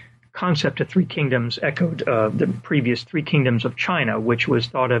this concept of three kingdoms echoed the previous three kingdoms of China, which was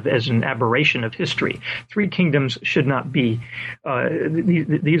thought of as an aberration of history. Three kingdoms should not be.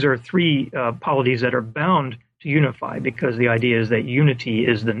 These are three polities that are bound to unify, because the idea is that unity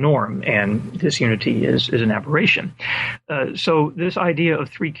is the norm, and disunity is an aberration. So this idea of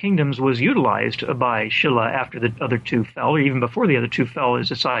three kingdoms was utilized by Shilla after the other two fell, or even before the other two fell, is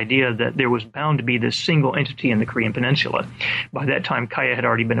this idea that there was bound to be this single entity in the Korean peninsula. By that time, Kaya had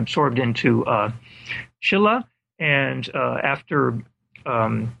already been absorbed into Shilla, and after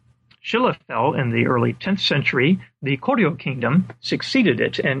Shilla fell in the early 10th century, the Koryo kingdom succeeded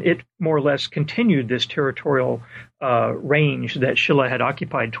it, and it more or less continued this territorial range that Shilla had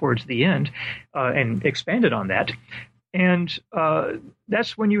occupied towards the end and expanded on that. And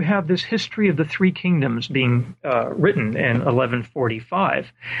that's when you have this history of the three kingdoms being written in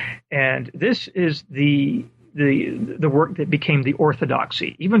 1145. And this is the work that became the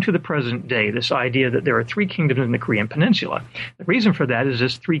orthodoxy, even to the present day, this idea that there are three kingdoms in the Korean peninsula. The reason for that is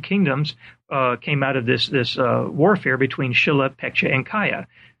this three kingdoms came out of this warfare between Shilla, Pekche, and Kaya.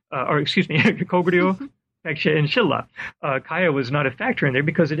 Koguryo, Pekche, and Shilla. Kaya was not a factor in there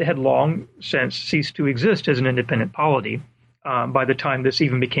because it had long since ceased to exist as an independent polity. By the time this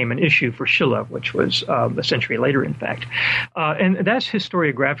even became an issue for Shilla, which was a century later, in fact. And that's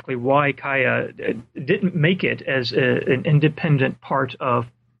historiographically why Kaya didn't make it as an independent part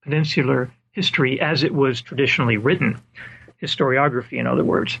of peninsular history as it was traditionally written, historiography, in other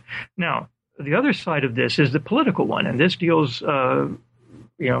words. Now, the other side of this is the political one, and this deals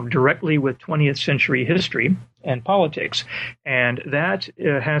directly with 20th century history and politics. And that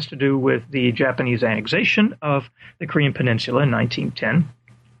has to do with the Japanese annexation of the Korean Peninsula in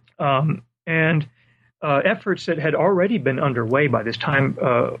 1910, and efforts that had already been underway by this time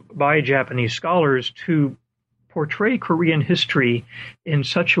by Japanese scholars to portray Korean history in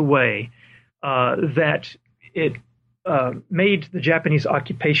such a way that it made the Japanese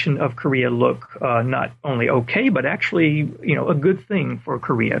occupation of Korea look not only okay, but actually, a good thing for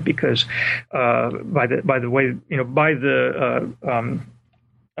Korea, because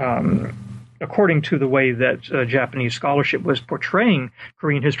according to the way that Japanese scholarship was portraying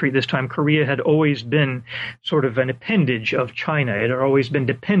Korean history at this time, Korea had always been sort of an appendage of China. It had always been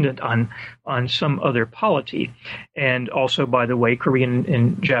dependent on some other polity. And also, by the way, Korean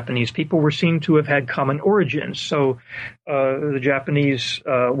and Japanese people were seen to have had common origins. So the Japanese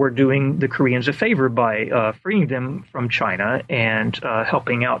were doing the Koreans a favor by freeing them from China and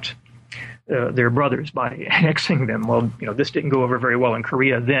helping out their brothers by annexing them. Well, this didn't go over very well in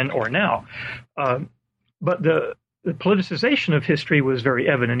Korea then or now. But the politicization of history was very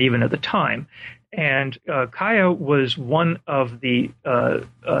evident even at the time. And Kaya was one of the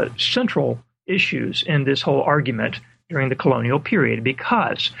central issues in this whole argument during the colonial period,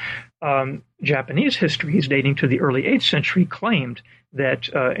 because Japanese histories dating to the early 8th century claimed that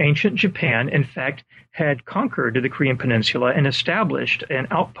ancient Japan, in fact, had conquered the Korean peninsula and established an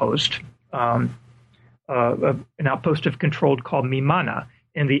outpost of control called Mimana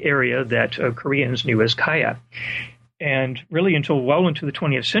in the area that Koreans knew as Kaya. And really until well into the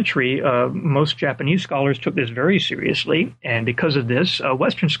 20th century, most Japanese scholars took this very seriously. And because of this,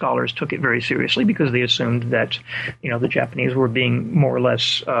 Western scholars took it very seriously because they assumed that, the Japanese were being more or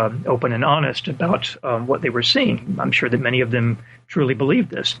less open and honest about what they were seeing. I'm sure that many of them truly believed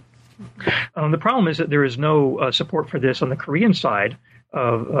this. The problem is that there is no support for this on the Korean side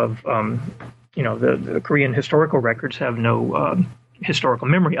of the Korean historical records have no historical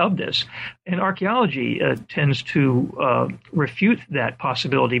memory of this. And archaeology tends to refute that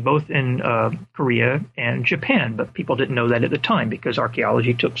possibility both in Korea and Japan, but people didn't know that at the time because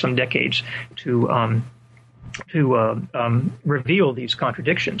archaeology took some decades to reveal these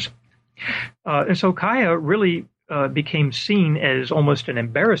contradictions. And so Kaya really became seen as almost an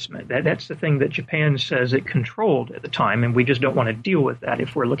embarrassment. That's the thing that Japan says it controlled at the time, and we just don't want to deal with that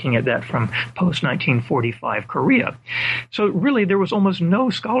if we're looking at that from post-1945 Korea. So really, there was almost no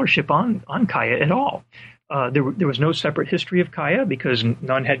scholarship on Kaya at all. There was no separate history of Kaya because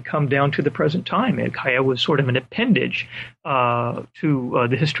none had come down to the present time. And Kaya was sort of an appendage to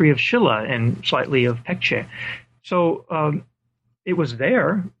the history of Shilla and slightly of Paekche. So it was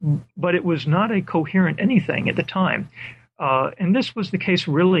there, but it was not a coherent anything at the time. And this was the case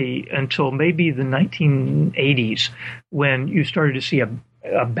really until maybe the 1980s when you started to see a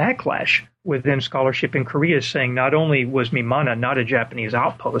backlash within scholarship in Korea saying not only was Mimana not a Japanese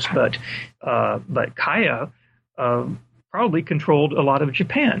outpost, but Kaya probably controlled a lot of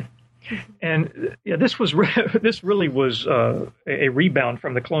Japan. And this really was a rebound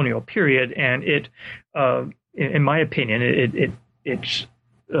from the colonial period, and it, in my opinion,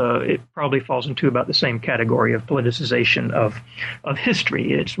 it probably falls into about the same category of politicization of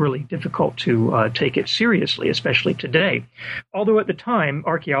history. It's really difficult to take it seriously, especially today. Although at the time,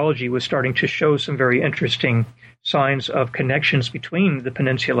 archaeology was starting to show some very interesting signs of connections between the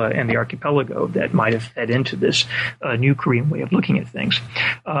peninsula and the archipelago that might have fed into this new Korean way of looking at things.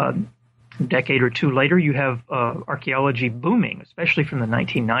 A decade or two later, you have archaeology booming, especially from the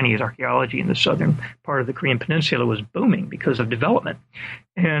 1990s. Archaeology in the southern part of the Korean peninsula was booming because of development.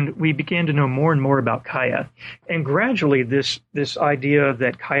 And we began to know more and more about Kaya. And gradually, this idea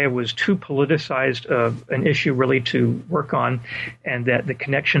that Kaya was too politicized an issue really to work on, and that the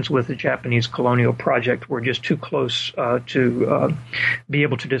connections with the Japanese colonial project were just too close to be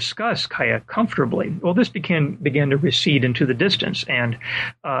able to discuss Kaya comfortably. Well, this began to recede into the distance, and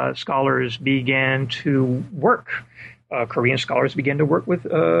scholars began to work. Korean scholars began to work with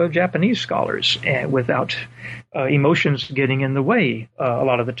Japanese scholars without emotions getting in the way a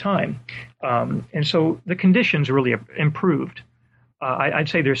lot of the time. And so the conditions really improved. I'd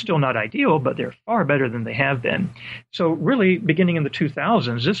say they're still not ideal, but they're far better than they have been. So really, beginning in the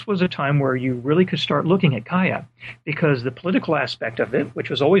 2000s, this was a time where you really could start looking at Kaya, because the political aspect of it, which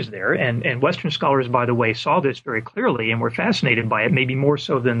was always there, and Western scholars, by the way, saw this very clearly and were fascinated by it, maybe more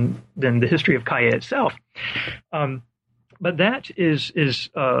so than the history of Kaya itself. But that is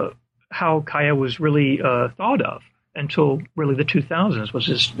how Kaya was really thought of until really the 2000s, was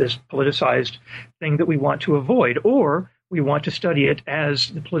this politicized thing that we want to avoid, or we want to study it as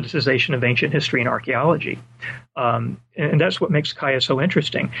the politicization of ancient history and archaeology. And that's what makes Kaya so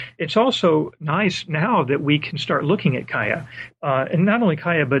interesting. It's also nice now that we can start looking at Kaya, and not only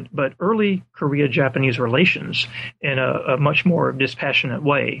Kaya, but early Korea-Japanese relations in a much more dispassionate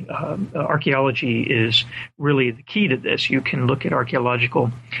way. Archaeology is really the key to this. You can look at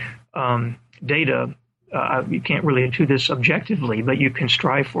archaeological data. You can't really do this objectively, but you can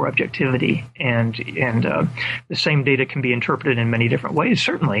strive for objectivity, and the same data can be interpreted in many different ways,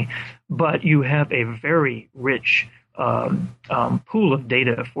 certainly. But you have a very rich pool of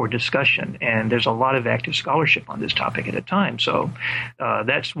data for discussion, and there's a lot of active scholarship on this topic at a time. So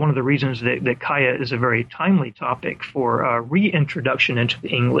that's one of the reasons that Kaya is a very timely topic for reintroduction into the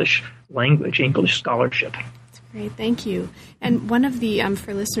English language, English scholarship. Great, thank you. And one of the,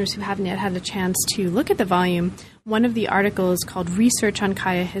 for listeners who haven't yet had a chance to look at the volume, one of the articles called Research on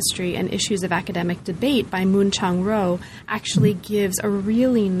Kaya History and Issues of Academic Debate by Moon Chang Ro actually gives a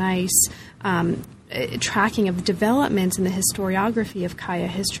really nice tracking of developments in the historiography of Kaya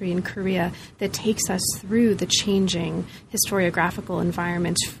history in Korea that takes us through the changing historiographical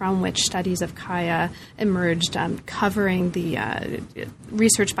environment from which studies of Kaya emerged, covering the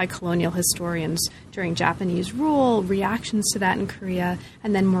research by colonial historians during Japanese rule, reactions to that in Korea,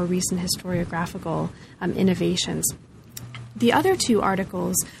 and then more recent historiographical innovations. The other two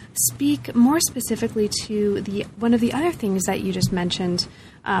articles speak more specifically to one of the other things that you just mentioned,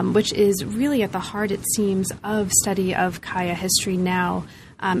 which is really at the heart, it seems, of study of Kaya history now,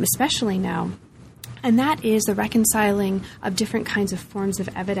 especially now. And that is the reconciling of different kinds of forms of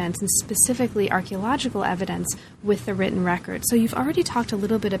evidence, and specifically archaeological evidence, with the written record. So you've already talked a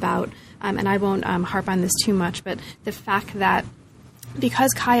little bit about, and I won't harp on this too much, but the fact that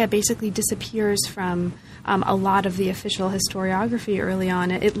because Kaya basically disappears from a lot of the official historiography early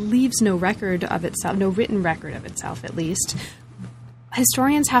on, it leaves no record of itself, no written record of itself at least.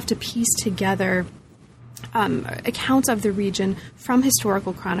 Historians have to piece together accounts of the region from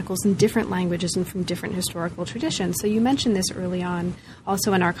historical chronicles in different languages and from different historical traditions. So you mentioned this early on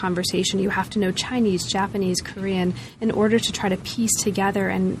also in our conversation. You have to know Chinese, Japanese, Korean in order to try to piece together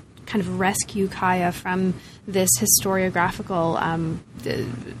and kind of rescue Kaya from this historiographical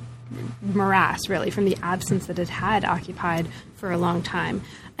morass, really, from the absence that it had occupied for a long time.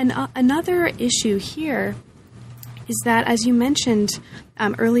 And another issue here is that, as you mentioned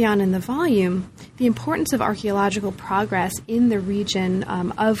early on in the volume, the importance of archaeological progress in the region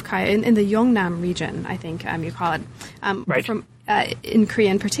of Kaya, in the Yeongnam region, I think you call it, right. In Korea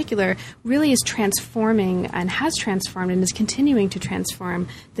in particular, really is transforming and has transformed and is continuing to transform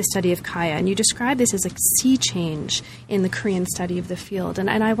the study of Kaya. And you describe this as a sea change in the Korean study of the field. And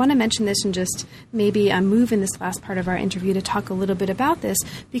I want to mention this and just maybe move in this last part of our interview to talk a little bit about this,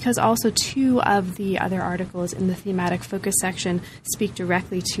 because also two of the other articles in the thematic focus section speak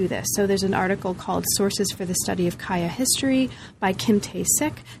directly to this. So there's an article called Sources for the Study of Kaya History by Kim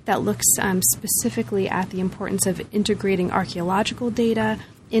Tae-sik that looks specifically at the importance of integrating archaeological data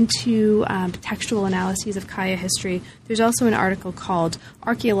into textual analyses of Kaya history. There's also an article called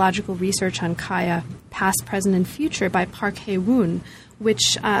Archaeological Research on Kaya, Past, Present, and Future by Park Hae-woon,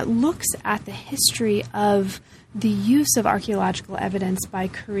 which looks at the history of the use of archaeological evidence by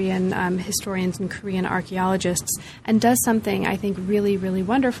Korean historians and Korean archaeologists, and does something, I think, really, really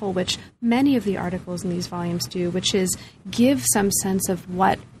wonderful, which many of the articles in these volumes do, which is give some sense of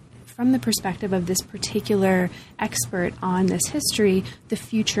what, from the perspective of this particular expert on this history, the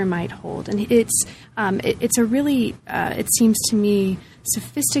future might hold. And it's a really, it seems to me,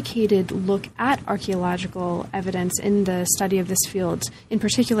 sophisticated look at archaeological evidence in the study of this field, in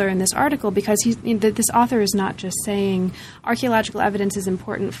particular in this article, because this author is not just saying archaeological evidence is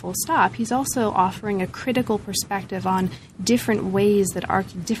important, full stop. He's also offering a critical perspective on different ways that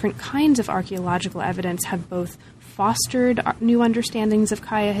different kinds of archaeological evidence have both fostered new understandings of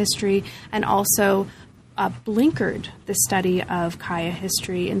Kaya history and also blinkered the study of Kaya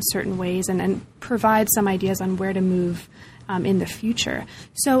history in certain ways and provide some ideas on where to move in the future.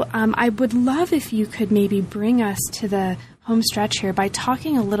 So I would love if you could maybe bring us to the home stretch here by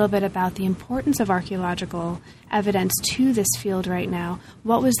talking a little bit about the importance of archaeological evidence to this field right now.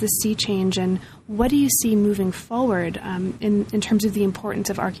 What was the sea change, and what do you see moving forward in terms of the importance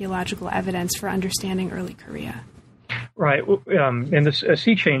of archaeological evidence for understanding early Korea? Right. And this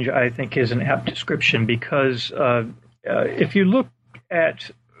sea change, I think, is an apt description because if you look at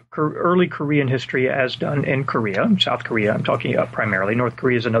early Korean history as done in Korea, South Korea, I'm talking about primarily, North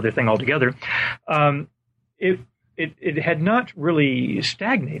Korea is another thing altogether, it had not really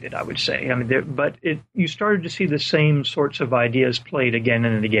stagnated, I would say. I mean, you started to see the same sorts of ideas played again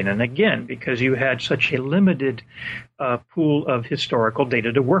and again and again because you had such a limited pool of historical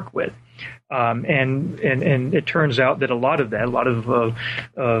data to work with. And it turns out that a lot of the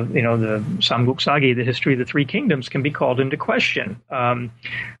Samguk-sagi, the history of the three kingdoms, can be called into question. There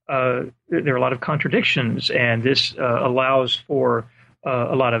are a lot of contradictions, and this allows for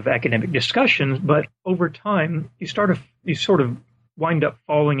a lot of academic discussions. But over time, you sort of wind up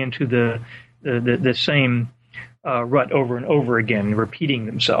falling into the same rut over and over again, repeating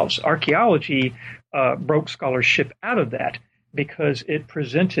themselves. Archaeology broke scholarship out of that. because it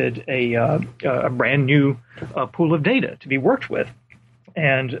presented a brand new pool of data to be worked with.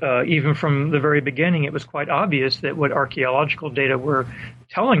 And even from the very beginning, it was quite obvious that what archaeological data were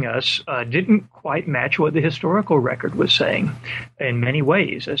telling us didn't quite match what the historical record was saying in many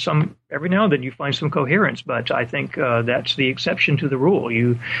ways. Every now and then you find some coherence, but I think that's the exception to the rule.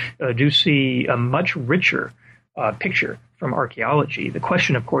 You do see a much richer picture from archaeology. The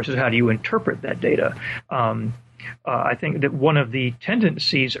question, of course, is how do you interpret that data? I think that one of the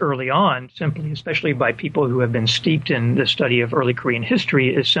tendencies early on, simply, especially by people who have been steeped in the study of early Korean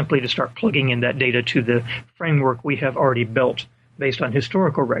history, is simply to start plugging in that data to the framework we have already built based on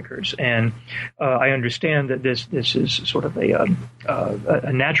historical records. And I understand that this is sort of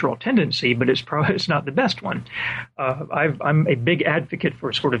a natural tendency, but it's not the best one. I'm a big advocate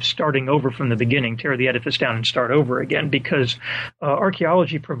for sort of starting over from the beginning, tear the edifice down and start over again, because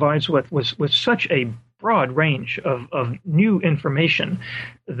archaeology provides with such a broad range of new information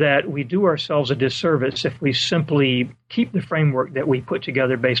that we do ourselves a disservice if we simply keep the framework that we put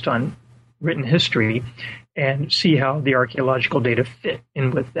together based on written history and see how the archaeological data fit in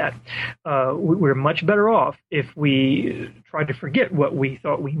with that. We're much better off if we try to forget what we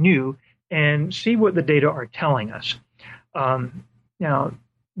thought we knew and see what the data are telling us. Now,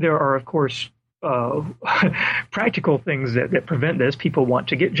 there are, of course, practical things that prevent this. People want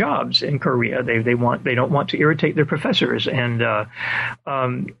to get jobs in Korea. They don't want to irritate their professors, and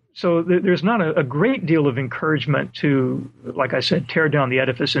so there's not a great deal of encouragement to, like I said, tear down the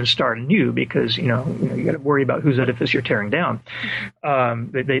edifice and start anew, because you got to worry about whose edifice you're tearing down.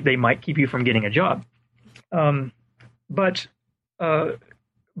 They might keep you from getting a job, but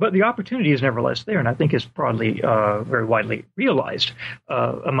the opportunity is nevertheless there, and I think is broadly, very widely realized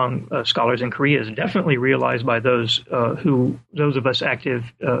among scholars in Korea. Is definitely realized by those of us active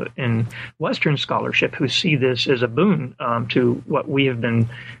in Western scholarship who see this as a boon to what we have been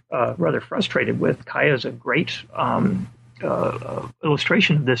rather frustrated with. Kaya is a great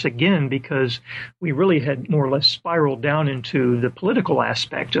illustration of this, again, because we really had more or less spiraled down into the political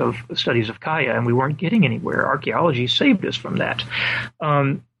aspect of studies of Kaya, and we weren't getting anywhere. Archaeology saved us from that.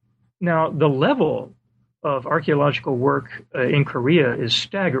 Now, the level of archaeological work in Korea is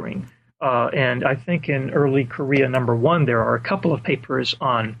staggering. And I think in early Korea, number one, there are a couple of papers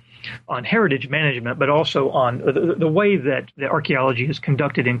on heritage management, but also on the way that the archaeology is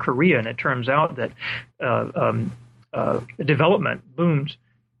conducted in Korea. And it turns out that development boomed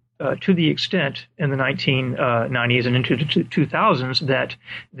to the extent in the 1990s and into the 2000s that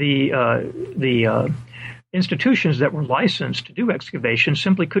the institutions that were licensed to do excavation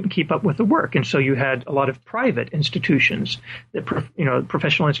simply couldn't keep up with the work. And so you had a lot of private institutions, that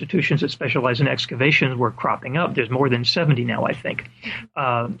professional institutions that specialize in excavations were cropping up. There's more than 70 now, I think.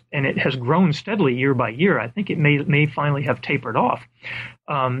 And it has grown steadily year by year. I think it may finally have tapered off.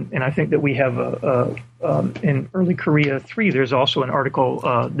 And I think that we have in early Korea 3, there's also an article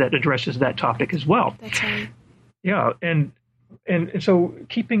that addresses that topic as well. That's right. Yeah, and so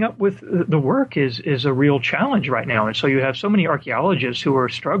keeping up with the work is a real challenge right now. And so you have so many archaeologists who are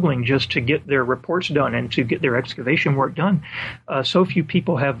struggling just to get their reports done and to get their excavation work done. So few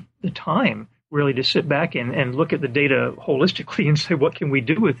people have the time really to sit back and look at the data holistically and say, what can we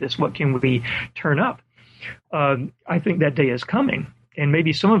do with this? What can we turn up? I think that day is coming. And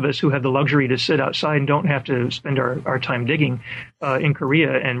maybe some of us who have the luxury to sit outside and don't have to spend our time digging in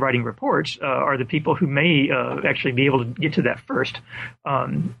Korea and writing reports are the people who may actually be able to get to that first.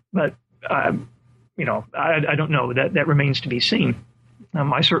 But I don't know. That remains to be seen.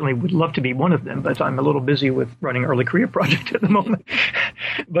 I certainly would love to be one of them, but I'm a little busy with running Early Korea Project at the moment.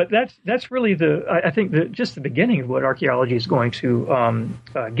 But that's really I think just the beginning of what archaeology is going to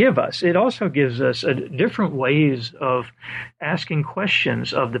give us. It also gives us different ways of asking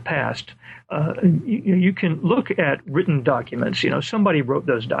questions of the past. You can look at written documents. Somebody wrote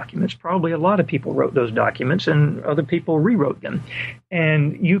those documents. Probably a lot of people wrote those documents, and other people rewrote them.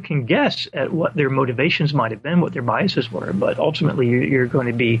 And you can guess at what their motivations might have been, what their biases were. But ultimately, you're going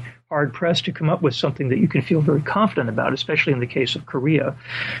to be hard-pressed to come up with something that you can feel very confident about, especially in the case of Korea.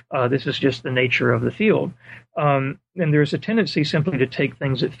 This is just the nature of the field. And there's a tendency simply to take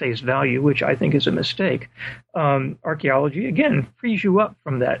things at face value, which I think is a mistake. Archaeology, again, frees you up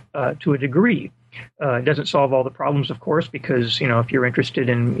from that to a degree. It doesn't solve all the problems, of course, because, if you're interested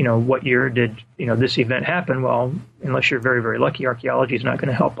in, what year did, this event happen, well, unless you're very, very lucky, archaeology is not going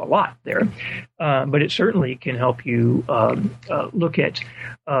to help a lot there. But it certainly can help you look at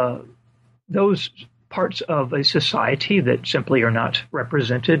those parts of a society that simply are not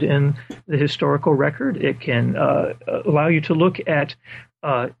represented in the historical record. It can allow you to look at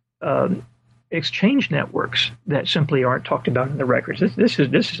exchange networks that simply aren't talked about in the records. This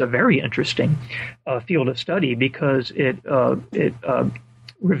is a very interesting field of study because it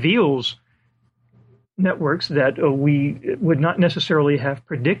reveals networks that we would not necessarily have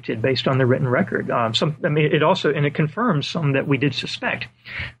predicted based on the written record. It confirms some that we did suspect,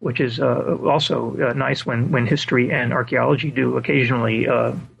 which is also nice when history and archaeology do occasionally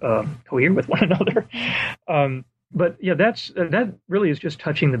cohere with one another. But yeah, that really is just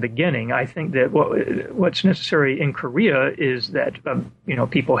touching the beginning. I think that what's necessary in Korea is that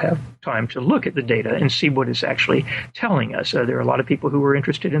people have time to look at the data and see what it's actually telling us. There are a lot of people who are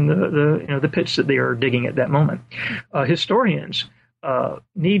interested in the pits that they are digging at that moment. Historians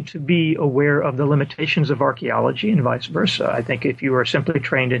need to be aware of the limitations of archaeology and vice versa. I think if you are simply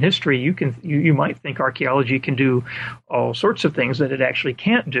trained in history, you might think archaeology can do all sorts of things that it actually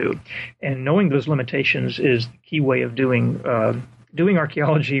can't do. And knowing those limitations is the key way of doing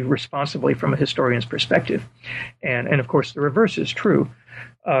archaeology responsibly from a historian's perspective. And of course, the reverse is true.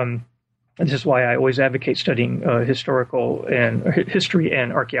 This is why I always advocate studying history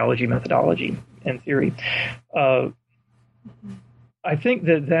and archaeology methodology and theory. I think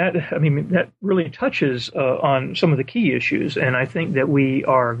that really touches on some of the key issues, and I think that we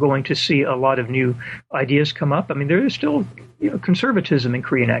are going to see a lot of new ideas come up. I mean, there is still conservatism in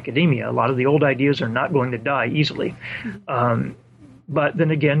Korean academia. A lot of the old ideas are not going to die easily. But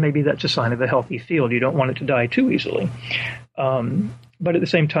then again, maybe that's a sign of a healthy field. You don't want it to die too easily. But at the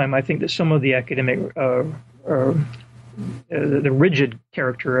same time, I think that some of the academic the rigid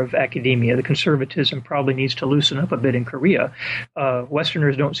character of academia, the conservatism, probably needs to loosen up a bit in Korea.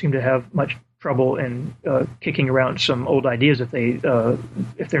 Westerners don't seem to have much trouble in kicking around some old ideas if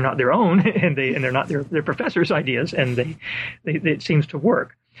they're not their own and they're not their professors' ideas, and it seems to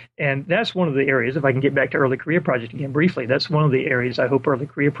work. And that's one of the areas, if I can get back to Early Korea Project again briefly, that's one of the areas I hope Early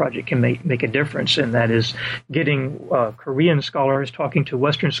Korea Project can make a difference, and that is getting Korean scholars talking to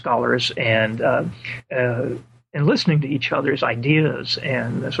Western scholars and listening to each other's ideas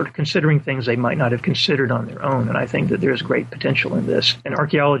and sort of considering things they might not have considered on their own. And I think that there's great potential in this. And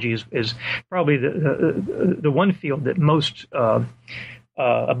archaeology is probably the one field that most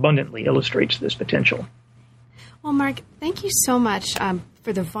abundantly illustrates this potential. Well, Mark, thank you so much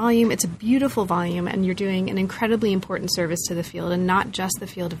for the volume. It's a beautiful volume, and you're doing an incredibly important service to the field, and not just the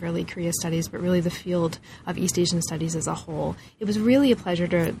field of early Korea studies, but really the field of East Asian studies as a whole. It was really a pleasure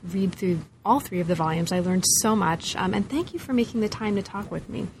to read through all three of the volumes. I learned so much, and thank you for making the time to talk with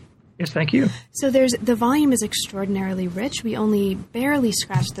me. Yes, thank you. So the volume is extraordinarily rich. We only barely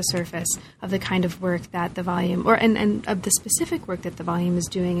scratched the surface of the kind of work that the volume, and of the specific work that the volume is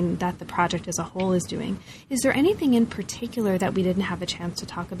doing and that the project as a whole is doing. Is there anything in particular that we didn't have a chance to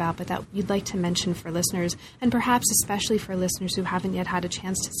talk about, but that you'd like to mention for listeners, and perhaps especially for listeners who haven't yet had a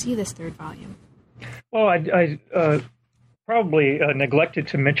chance to see this third volume? Well, I probably neglected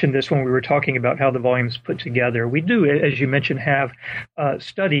to mention this when we were talking about how the volume's put together. We do, as you mentioned, have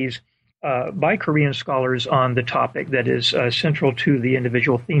studies by Korean scholars on the topic that is central to the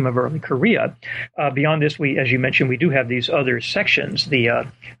individual theme of early Korea. Beyond this, as you mentioned, we do have these other sections, the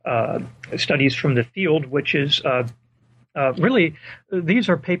studies from the field, which is really, these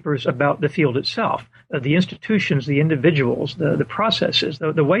are papers about the field itself, the institutions, the individuals, the processes,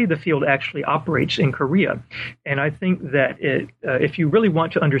 the way the field actually operates in Korea. And I think that if you really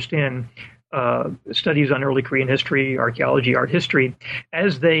want to understand studies on early Korean history, archaeology, art history,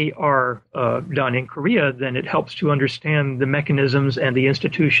 as they are done in Korea, then it helps to understand the mechanisms and the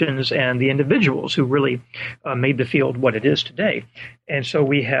institutions and the individuals who really made the field what it is today. And so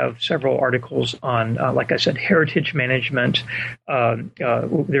we have several articles on, like I said, heritage management.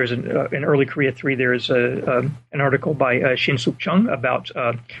 There's in Early Korea 3, there's an article by Shin Suk Chung about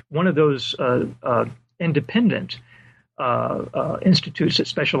one of those independent institutes that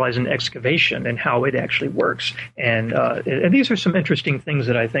specialize in excavation and how it actually works. And these are some interesting things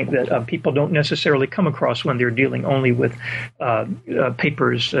that I think that people don't necessarily come across when they're dealing only with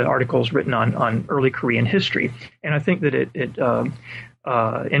papers, articles written on early Korean history. And I think that it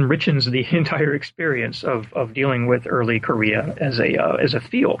enriches the entire experience of dealing with early Korea as a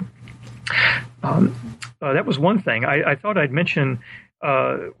field. That was one thing. I thought I'd mention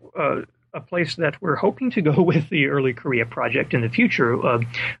a place that we're hoping to go with the Early Korea Project in the future.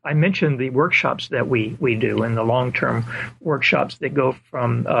 I mentioned the workshops that we do, and the long-term workshops that go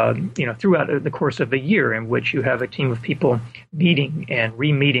from throughout the course of a year, in which you have a team of people meeting and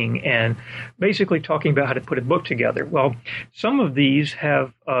re-meeting and basically talking about how to put a book together. Well, some of these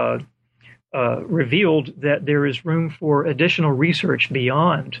have revealed that there is room for additional research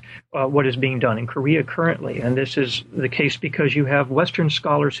beyond what is being done in Korea currently. And this is the case because you have Western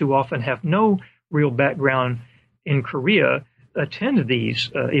scholars who often have no real background in Korea attend these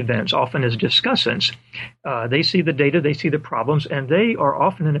events, often as discussants. They see the data, they see the problems, and they are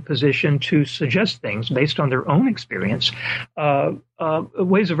often in a position to suggest things based on their own experience,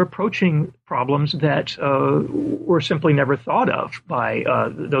 ways of approaching problems that were simply never thought of by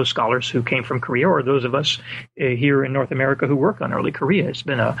those scholars who came from Korea or those of us here in North America who work on early Korea. It's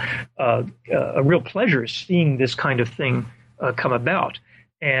been a real pleasure seeing this kind of thing come about.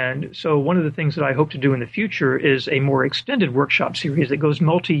 And so one of the things that I hope to do in the future is a more extended workshop series that goes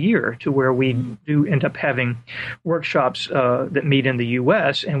multi-year, to where we do end up having workshops that meet in the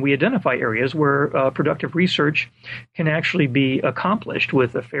U.S. and we identify areas where productive research can actually be accomplished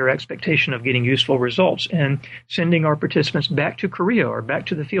with a fair expectation of getting useful results, and sending our participants back to Korea or back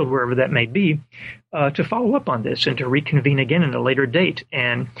to the field, wherever that may be, to follow up on this and to reconvene again at a later date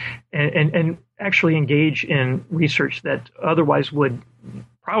and actually engage in research that otherwise would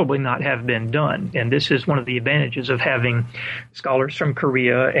probably not have been done. And this is one of the advantages of having scholars from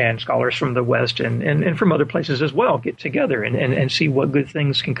Korea and scholars from the West and from other places as well get together and see what good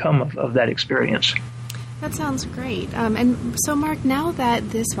things can come of that experience. That sounds great. And so, Mark, now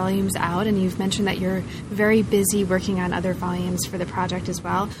that this volume's out, and you've mentioned that you're very busy working on other volumes for the project as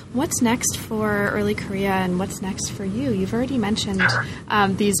well, what's next for Early Korea, and what's next for you? You've already mentioned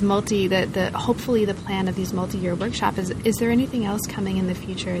these hopefully the plan of these multi-year workshops. Is there anything else coming in the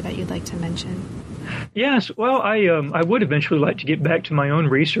future that you'd like to mention? Yes, well, I would eventually like to get back to my own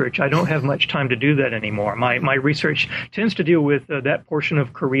research. I don't have much time to do that anymore. My research tends to deal with that portion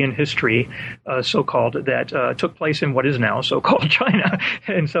of Korean history, so-called, that took place in what is now so-called China.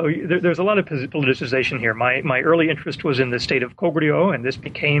 And so there's a lot of politicization here. My early interest was in the state of Goguryeo, and this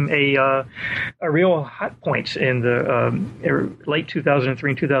became a real hot point in the late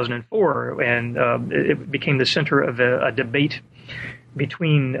 2003 and 2004, and it became the center of a debate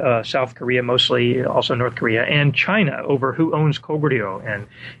between South Korea, mostly also North Korea, and China over who owns Goguryeo. And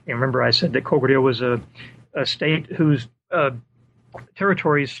remember, I said that Goguryeo was a state whose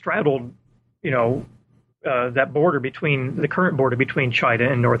territories straddled, that border the current border between China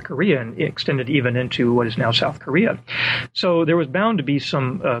and North Korea, and it extended even into what is now South Korea. So there was bound to be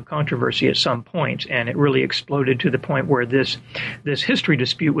some controversy at some point, and it really exploded to the point where this history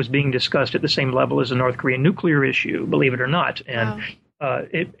dispute was being discussed at the same level as the North Korean nuclear issue, believe it or not. And wow.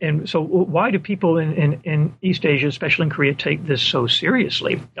 And so why do people in East Asia, especially in Korea, take this so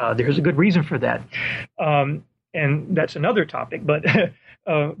seriously? There's a good reason for that. And that's another topic, but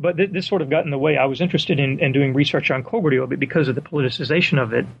this sort of got in the way. I was interested in doing research on Goguryeo, but because of the politicization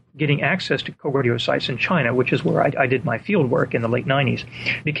of it, getting access to Goguryeo sites in China, which is where I did my field work in the late 90s,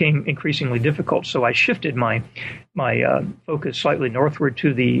 became increasingly difficult. So I shifted my focus slightly northward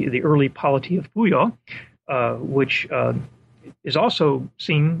to the early polity of Puyo, which is also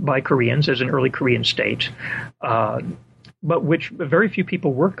seen by Koreans as an early Korean state, but which very few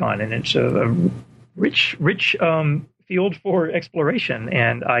people work on, and it's a rich field for exploration.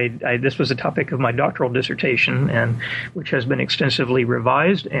 And this was the topic of my doctoral dissertation, and which has been extensively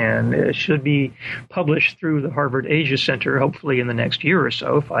revised, and it should be published through the Harvard Asia Center, hopefully in the next year or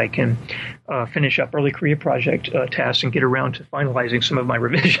so, if I can finish up Early Korea Project tasks and get around to finalizing some of my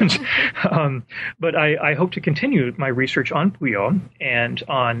revisions. But I hope to continue my research on Puyo and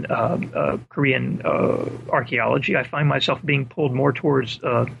on Korean archaeology. I find myself being pulled more towards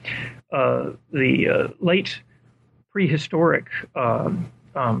the late prehistoric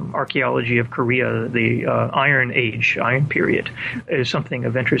archaeology of Korea. The Iron Age, Iron Period, is something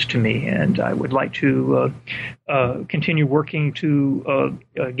of interest to me, and I would like to continue working to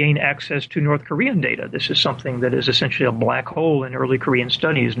gain access to North Korean data. This is something that is essentially a black hole in early Korean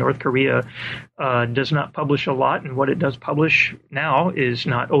studies. North Korea does not publish a lot, and what it does publish now is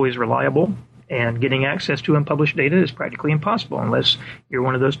not always reliable. And getting access to unpublished data is practically impossible unless you're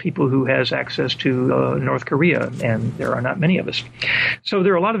one of those people who has access to North Korea, and there are not many of us. So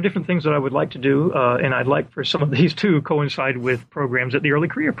there are a lot of different things that I would like to do, and I'd like for some of these to coincide with programs that the Early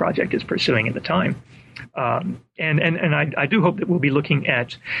Korea Project is pursuing at the time. And I do hope that we'll be looking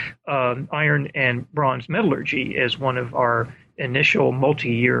at iron and bronze metallurgy as one of our initial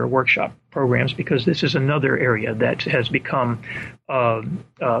multi-year workshop programs, because this is another area that has become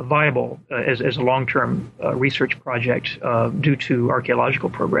viable as a long-term research project due to archaeological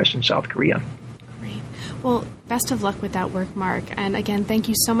progress in South Korea. Great. Well, best of luck with that work, Mark. And again, thank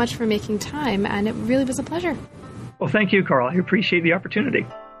you so much for making time, and it really was a pleasure. Well, thank you, Carl. I appreciate the opportunity.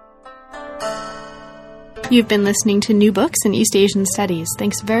 You've been listening to New Books in East Asian Studies.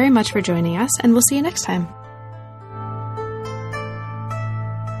 Thanks very much for joining us, and we'll see you next time.